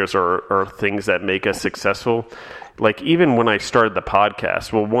failures or things that make us successful. Like even when I started the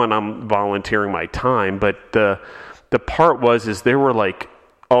podcast, well, one, I'm volunteering my time, but the part is there were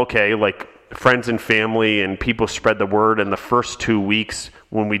friends and family and people spread the word. And the first 2 weeks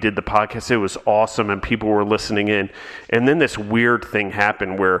when we did the podcast, it was awesome and people were listening in. And then this weird thing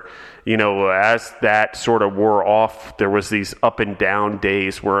happened where, as that sort of wore off, there was these up and down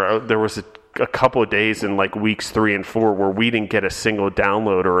days where there was a couple of days in weeks 3 and 4 where we didn't get a single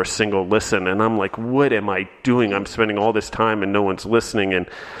download or a single listen. And I'm like, what am I doing? I'm spending all this time and no one's listening. And,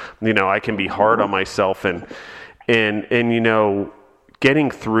 I can be hard on myself and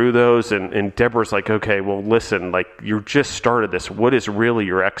getting through those, and Deborah's like, okay, well, listen, you just started this. What is really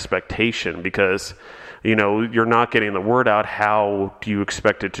your expectation? Because, you're not getting the word out. How do you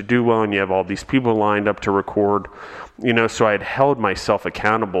expect it to do well? And you have all these people lined up to record, so I had held myself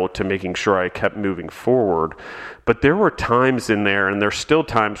accountable to making sure I kept moving forward. But there were times in there, and there's still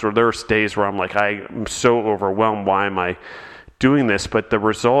times where there's days where I'm like, I'm so overwhelmed. Why am I doing this? But the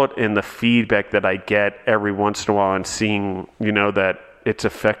result and the feedback that I get every once in a while and seeing, that it's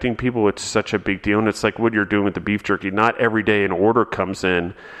affecting people, it's such a big deal. And it's like what you're doing with the beef jerky. Not every day an order comes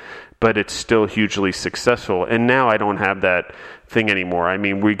in, but it's still hugely successful. And now I don't have that thing anymore. I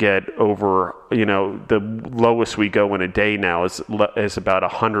mean, we get over, the lowest we go in a day now is about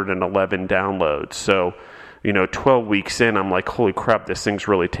 111 downloads. So, 12 weeks in, I'm like, holy crap, this thing's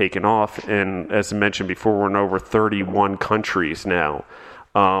really taken off. And as I mentioned before, we're in over 31 countries now,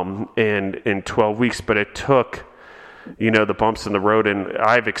 and in 12 weeks. But it took, the bumps in the road, and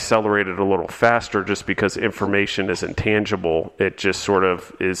I've accelerated a little faster just because information is intangible. It just sort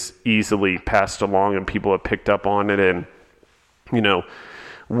of is easily passed along and people have picked up on it. And,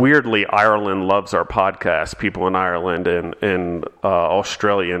 weirdly, Ireland loves our podcast. People in Ireland and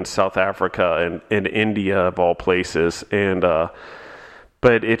Australia and South Africa and India, of all places. And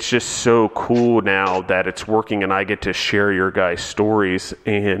but it's just so cool now that it's working, and I get to share your guys' stories.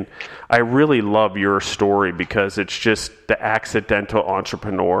 And I really love your story because it's just the accidental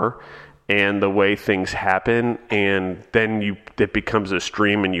entrepreneur and the way things happen, and then it becomes a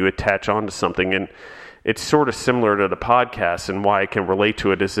stream and you attach onto something. And it's sort of similar to the podcast, and why I can relate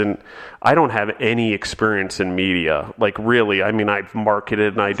to it is I don't have any experience in media. Like, really, I mean, I've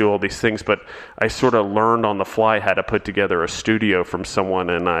marketed and I do all these things, but I sort of learned on the fly how to put together a studio from someone,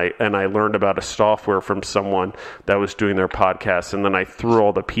 and I learned about a software from someone that was doing their podcast, and then I threw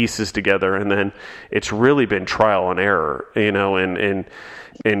all the pieces together, and then it's really been trial and error,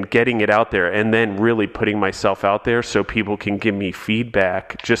 and getting it out there, and then really putting myself out there so people can give me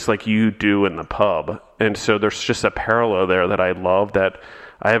feedback just like you do in the pub. And so there's just a parallel there that I love that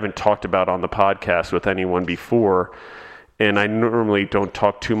I haven't talked about on the podcast with anyone before. And I normally don't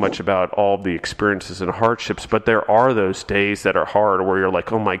talk too much about all the experiences and hardships, but there are those days that are hard where you're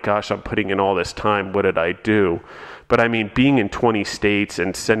like, oh my gosh, I'm putting in all this time. What did I do? But I mean, being in 20 states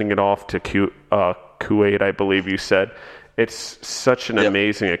and sending it off to Kuwait, I believe you said, it's such an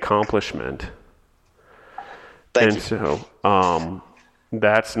amazing accomplishment. Thank you. So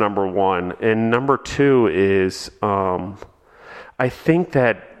that's number one. And number two is I think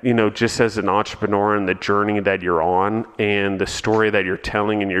that, just as an entrepreneur and the journey that you're on and the story that you're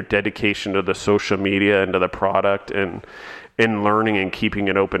telling and your dedication to the social media and to the product and learning and keeping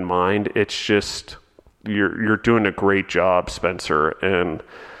an open mind, it's just you're doing a great job, Spencer. And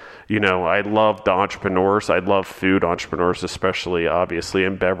I love the entrepreneurs. I love food entrepreneurs, especially, obviously,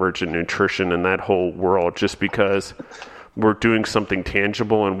 in beverage and nutrition and that whole world, just because we're doing something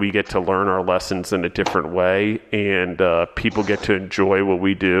tangible and we get to learn our lessons in a different way, and people get to enjoy what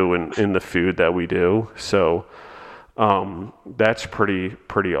we do and in the food that we do. So that's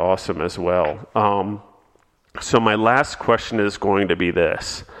pretty awesome as well. So my last question is going to be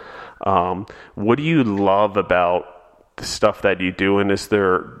this. What do you love about the stuff that you do, and is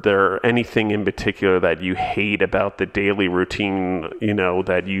there anything in particular that you hate about the daily routine,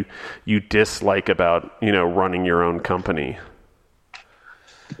 that you dislike about, running your own company?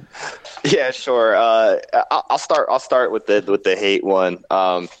 Yeah, sure. I'll start with the hate one.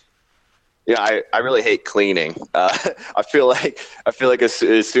 I really hate cleaning. I feel like as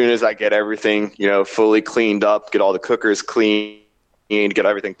soon as I get everything, fully cleaned up, get all the cookers clean, get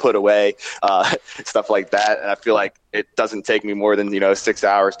everything put away, stuff like that. And I feel like it doesn't take me more than, 6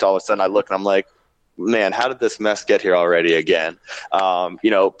 hours till all of a sudden I look and I'm like, man, how did this mess get here already again?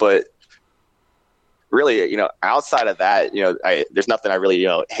 But really, outside of that, there's nothing I really,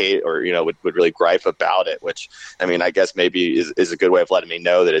 hate or, would really gripe about it, which, I mean, I guess maybe is a good way of letting me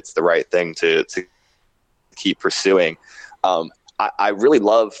know that it's the right thing to keep pursuing. I really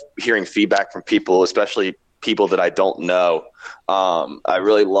love hearing feedback from people, especially people that I don't know. I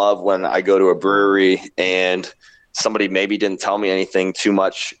really love when I go to a brewery and somebody maybe didn't tell me anything too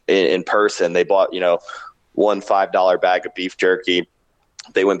much in person. They bought, one $5 bag of beef jerky.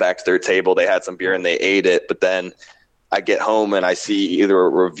 They went back to their table, they had some beer and they ate it. But then I get home and I see either a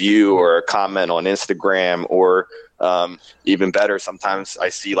review or a comment on Instagram, or even better, sometimes I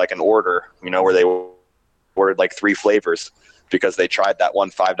see like an order, where they ordered like 3 flavors because they tried that one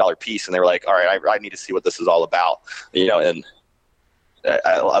 $5 piece and they were like, all right, I need to see what this is all about, and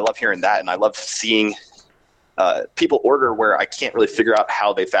I love hearing that. And I love seeing people order where I can't really figure out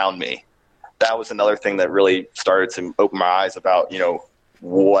how they found me. That was another thing that really started to open my eyes about,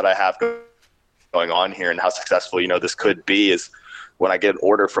 what I have going on here and how successful, this could be, is when I get an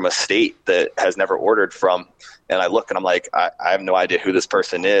order from a state that has never ordered from, and I look and I'm like, I have no idea who this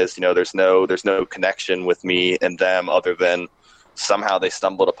person is. There's no connection with me and them other than somehow they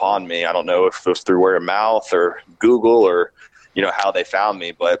stumbled upon me. I don't know if it was through word of mouth or Google or, how they found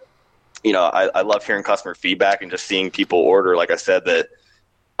me. But, I love hearing customer feedback and just seeing people order, like I said, that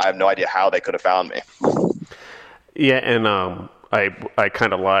I have no idea how they could have found me. Yeah. And I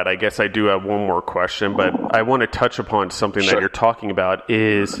kind of lied. I guess I do have one more question, but I want to touch upon something that you're talking about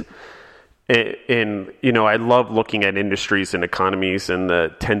is, and I love looking at industries and economies and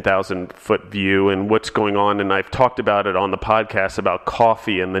the 10,000 foot view and what's going on. And I've talked about it on the podcast about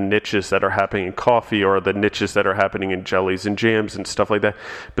coffee and the niches that are happening in coffee, or the niches that are happening in jellies and jams and stuff like that.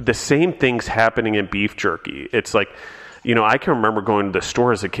 But the same thing's happening in beef jerky. It's like, I can remember going to the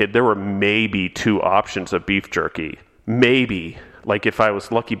store as a kid. There were maybe 2 options of beef jerky, maybe, like if I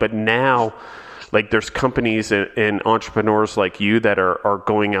was lucky. But now, like there's companies and entrepreneurs like you that are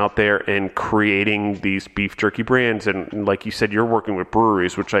going out there and creating these beef jerky brands. And like you said, you're working with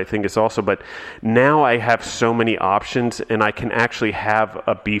breweries, which I think is also, but now I have so many options and I can actually have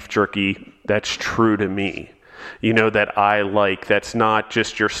a beef jerky that's true to me. That I like, that's not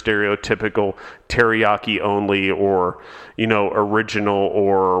just your stereotypical teriyaki only or, original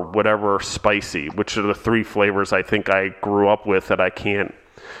or whatever spicy, which are the three flavors I think I grew up with that I can't,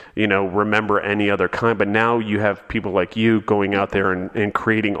 remember any other kind. But now you have people like you going out there and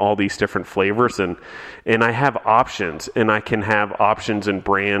creating all these different flavors and I have options, and I can have options and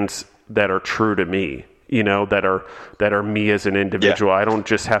brands that are true to me. That are me as an individual. Yeah. I don't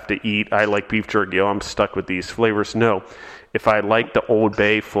just have to eat, I like beef jerky, I'm stuck with these flavors. No. If I like the Old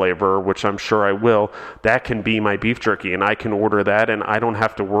Bay flavor, which I'm sure I will, that can be my beef jerky, and I can order that, and I don't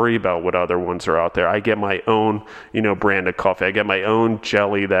have to worry about what other ones are out there. I get my own, brand of coffee. I get my own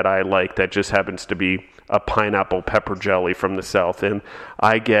jelly that I like that just happens to be a pineapple pepper jelly from the South. And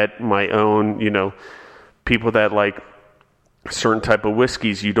I get my own, people that like certain type of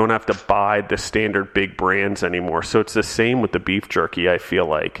whiskeys. You don't have to buy the standard big brands anymore. So it's the same with the beef jerky, I feel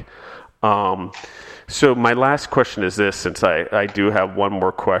like. So my last question is this, since I do have one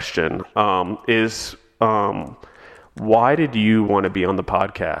more question, is why did you want to be on the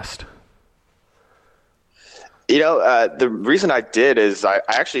podcast? The reason I did is I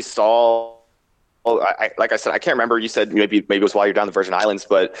actually saw, like I said, I can't remember, you said maybe it was while you're down the Virgin Islands,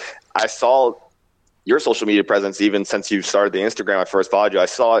 but I saw your social media presence, even since you started the Instagram, I first followed you, I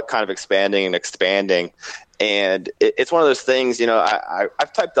saw it kind of expanding and expanding. And it's one of those things,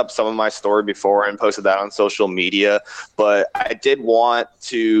 I've typed up some of my story before and posted that on social media, but I did want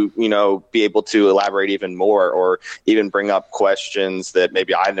to, be able to elaborate even more or even bring up questions that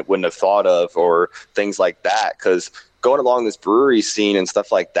maybe I wouldn't have thought of or things like that. Because going along this brewery scene and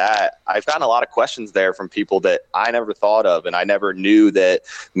stuff like that, I've gotten a lot of questions there from people that I never thought of, and I never knew that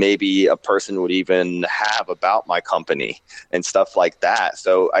maybe a person would even have about my company and stuff like that.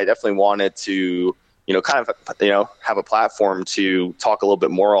 So I definitely wanted to, have a platform to talk a little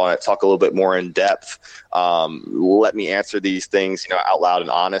bit more on it, talk a little bit more in depth, let me answer these things, out loud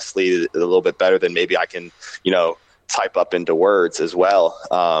and honestly a little bit better than maybe I can, type up into words as well,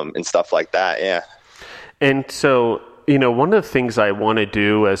 and stuff like that. Yeah. And so, one of the things I want to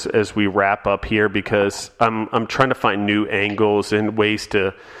do as we wrap up here, because I'm trying to find new angles and ways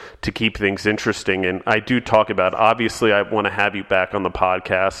to keep things interesting. And I do talk about, obviously, I want to have you back on the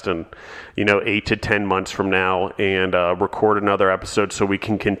podcast and, 8 to 10 months from now and record another episode so we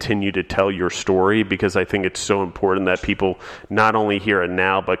can continue to tell your story, because I think it's so important that people not only hear it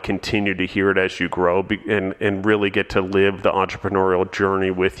now, but continue to hear it as you grow and really get to live the entrepreneurial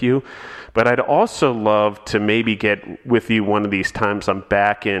journey with you. But I'd also love to maybe get with you one of these times. I'm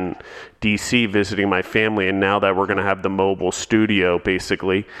back in DC visiting my family, and now that we're going to have the mobile studio,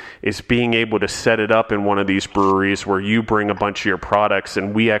 basically, is being able to set it up in one of these breweries where you bring a bunch of your products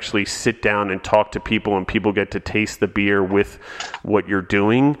and we actually sit down and talk to people, and people get to taste the beer with what you're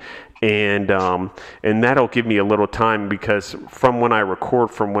doing. And that'll give me a little time, because from when I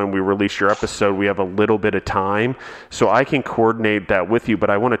record, from when we release your episode, we have a little bit of time. So I can coordinate that with you, but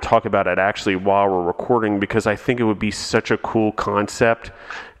I want to talk about it actually while we're recording, because I think it would be such a cool concept.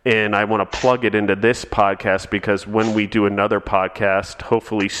 And I want to plug it into this podcast, because when we do another podcast,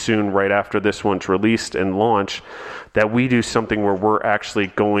 hopefully soon, right after this one's released and launched, that we do something where we're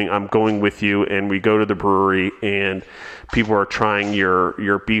actually I'm going with you, and we go to the brewery and people are trying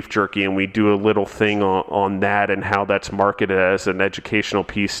your beef jerky, and we do a little thing on that and how that's marketed as an educational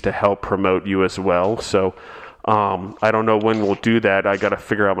piece to help promote you as well. So I don't know when we'll do that. I got to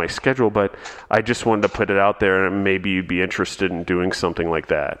figure out my schedule, but I just wanted to put it out there, and maybe you'd be interested in doing something like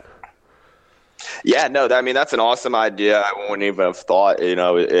that. Yeah, no, that's an awesome idea. I wouldn't even have thought,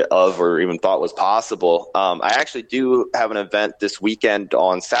 of or even thought was possible. I actually do have an event this weekend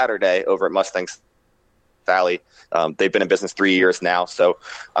on Saturday over at Mustang Sally. They've been in business 3 years now, so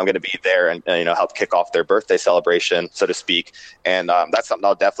I'm going to be there and help kick off their birthday celebration, so to speak. And that's something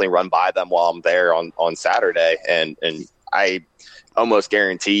I'll definitely run by them while I'm there on Saturday. And I almost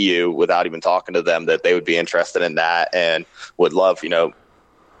guarantee you, without even talking to them, that they would be interested in that and would love,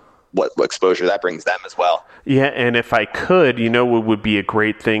 what exposure that brings them as well. Yeah, and if I could, what would be a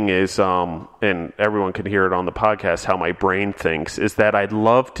great thing is, and everyone can hear it on the podcast, how my brain thinks, is that I'd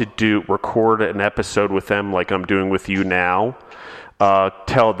love to record an episode with them like I'm doing with you now,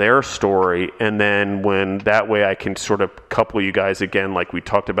 tell their story, and then that way I can sort of couple you guys again, like we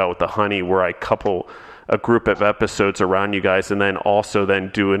talked about with the honey, where I couple a group of episodes around you guys, and then also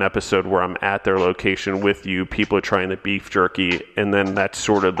then do an episode where I'm at their location with you, people trying the beef jerky, and then that's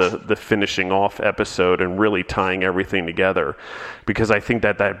sort of the finishing off episode and really tying everything together, because I think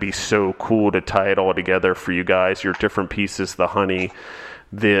that that'd be so cool to tie it all together for you guys, your different pieces, the honey,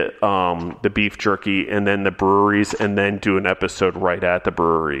 the beef jerky, and then the breweries, and then do an episode right at the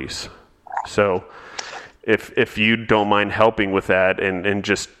breweries. So if you don't mind helping with that and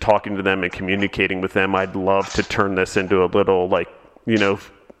just talking to them and communicating with them, I'd love to turn this into a little, like, you know,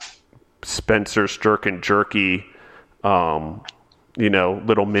 Spencer's Jerk and Jerky, you know,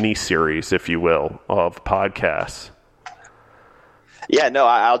 little mini series, if you will, of podcasts. Yeah, no,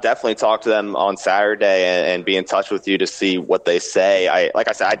 I'll definitely talk to them on Saturday and be in touch with you to see what they say. Like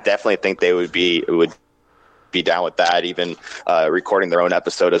I said, I definitely think they would be down with that, even recording their own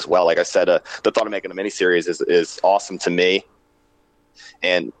episode as well. Like I said, the thought of making a miniseries is awesome to me.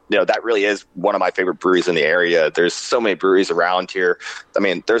 And, you know, that really is one of my favorite breweries in the area. There's so many breweries around here. I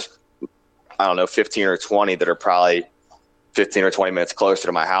mean, there's, I don't know, 15 or 20 that are probably 15 or 20 minutes closer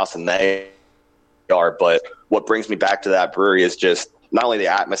to my house than they are. But what brings me back to that brewery is just not only the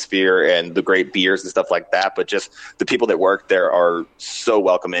atmosphere and the great beers and stuff like that, but just the people that work there are so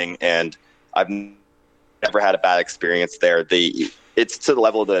welcoming, and I've never had a bad experience there. It's to the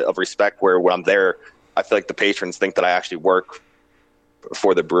level of respect where when I'm there, I feel like the patrons think that I actually work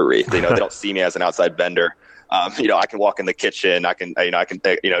for the brewery. You know, they don't see me as an outside vendor. You know, I can walk in the kitchen. I can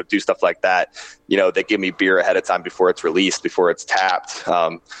do stuff like that. You know, they give me beer ahead of time before it's released, before it's tapped.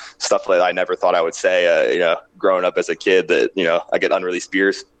 Stuff that I never thought I would say. You know, growing up as a kid, that, you know, I get unreleased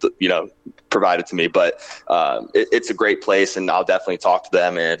beers, you know, provided to me. But it's a great place, and I'll definitely talk to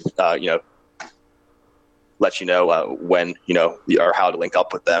them and you know, let you know when, you know, or how to link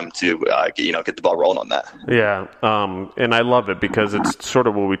up with them to get the ball rolling on that. Yeah, and I love it because it's sort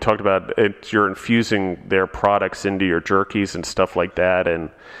of what we talked about. You're infusing their products into your jerkies and stuff like that, and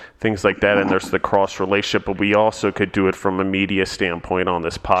things like that. And there's the cross relationship, but we also could do it from a media standpoint on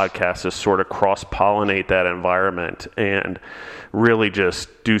this podcast to sort of cross pollinate that environment and really just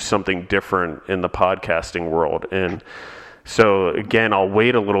do something different in the podcasting world. And so, again, I'll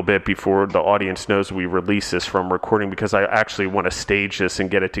wait a little bit before the audience knows we release this from recording, because I actually want to stage this and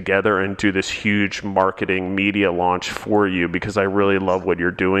get it together and do this huge marketing media launch for you, because I really love what you're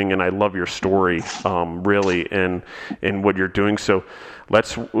doing and I love your story, really, and what you're doing. So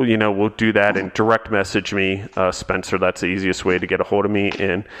let's, you know, we'll do that, and direct message me, Spencer. That's the easiest way to get a hold of me,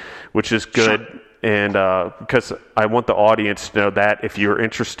 and which is good. And because I want the audience to know that if you're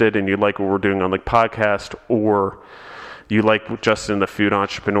interested and you like what we're doing on the podcast, or you like Justin the Food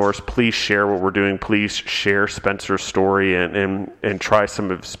Entrepreneurs, please share what we're doing. Please share Spencer's story and try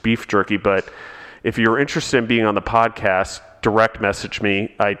some of his beef jerky. But if you're interested in being on the podcast, direct message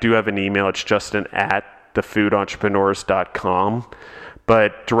me. I do have an email. It's justin@thefoodentrepreneurs.com.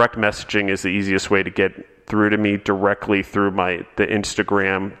 But direct messaging is the easiest way to get through to me, directly through the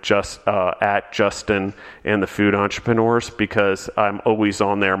Instagram, at Justin and the Food Entrepreneurs, because I'm always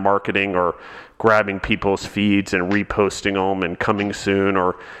on there marketing or grabbing people's feeds and reposting them and coming soon,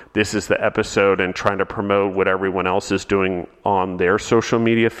 or this is the episode, and trying to promote what everyone else is doing on their social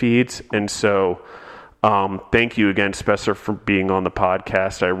media feeds. And so thank you again, Spencer, for being on the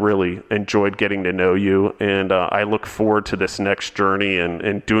podcast. I really enjoyed getting to know you, and I look forward to this next journey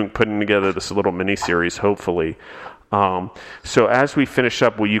and putting together this little mini series, hopefully. So as we finish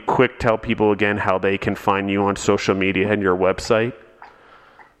up, will you quick tell people again how they can find you on social media and your website?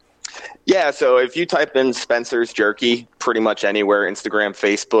 Yeah, so if you type in Spencer's Jerky pretty much anywhere, Instagram,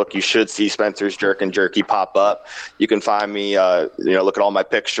 Facebook, you should see Spencer's Jerk and Jerky pop up. You can find me, look at all my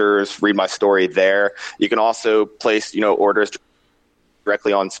pictures, read my story there. You can also place, orders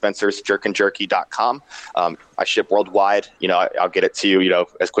directly on spencersjerkandjerky.com. I ship worldwide. I'll get it to you,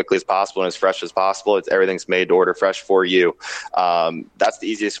 as quickly as possible and as fresh as possible. Everything's made to order fresh for you. That's the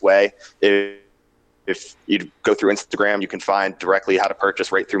easiest way. If you go through Instagram, you can find directly how to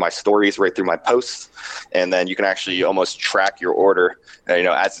purchase right through my stories, right through my posts. And then you can actually almost track your order,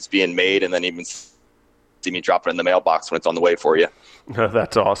 as it's being made, and then even see me drop it in the mailbox when it's on the way for you.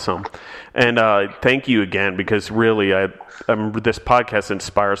 That's awesome. And thank you again, because really this podcast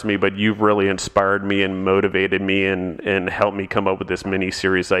inspires me, but you've really inspired me and motivated me and helped me come up with this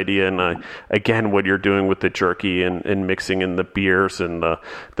mini-series idea. And again, what you're doing with the jerky and mixing in the beers and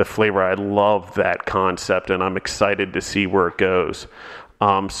the flavor, I love that concept, and I'm excited to see where it goes.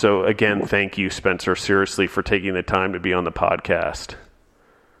 So again, thank you, Spencer, seriously, for taking the time to be on the podcast.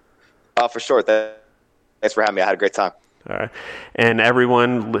 For sure. Thanks for having me. I had a great time. All right. And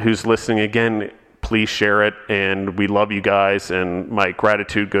everyone who's listening, again, please share it. And we love you guys. And my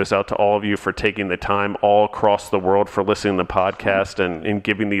gratitude goes out to all of you for taking the time all across the world for listening to the podcast and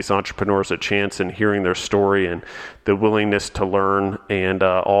giving these entrepreneurs a chance and hearing their story and the willingness to learn. And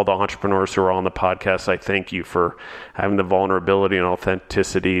all the entrepreneurs who are on the podcast, I thank you for having the vulnerability and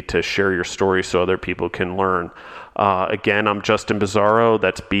authenticity to share your story so other people can learn. Again, I'm Justin Bizzarro.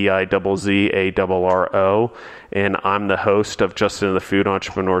 That's Bizzarro. And I'm the host of Justin and the Food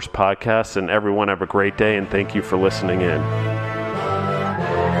Entrepreneurs podcast. And everyone have a great day. And thank you for listening in.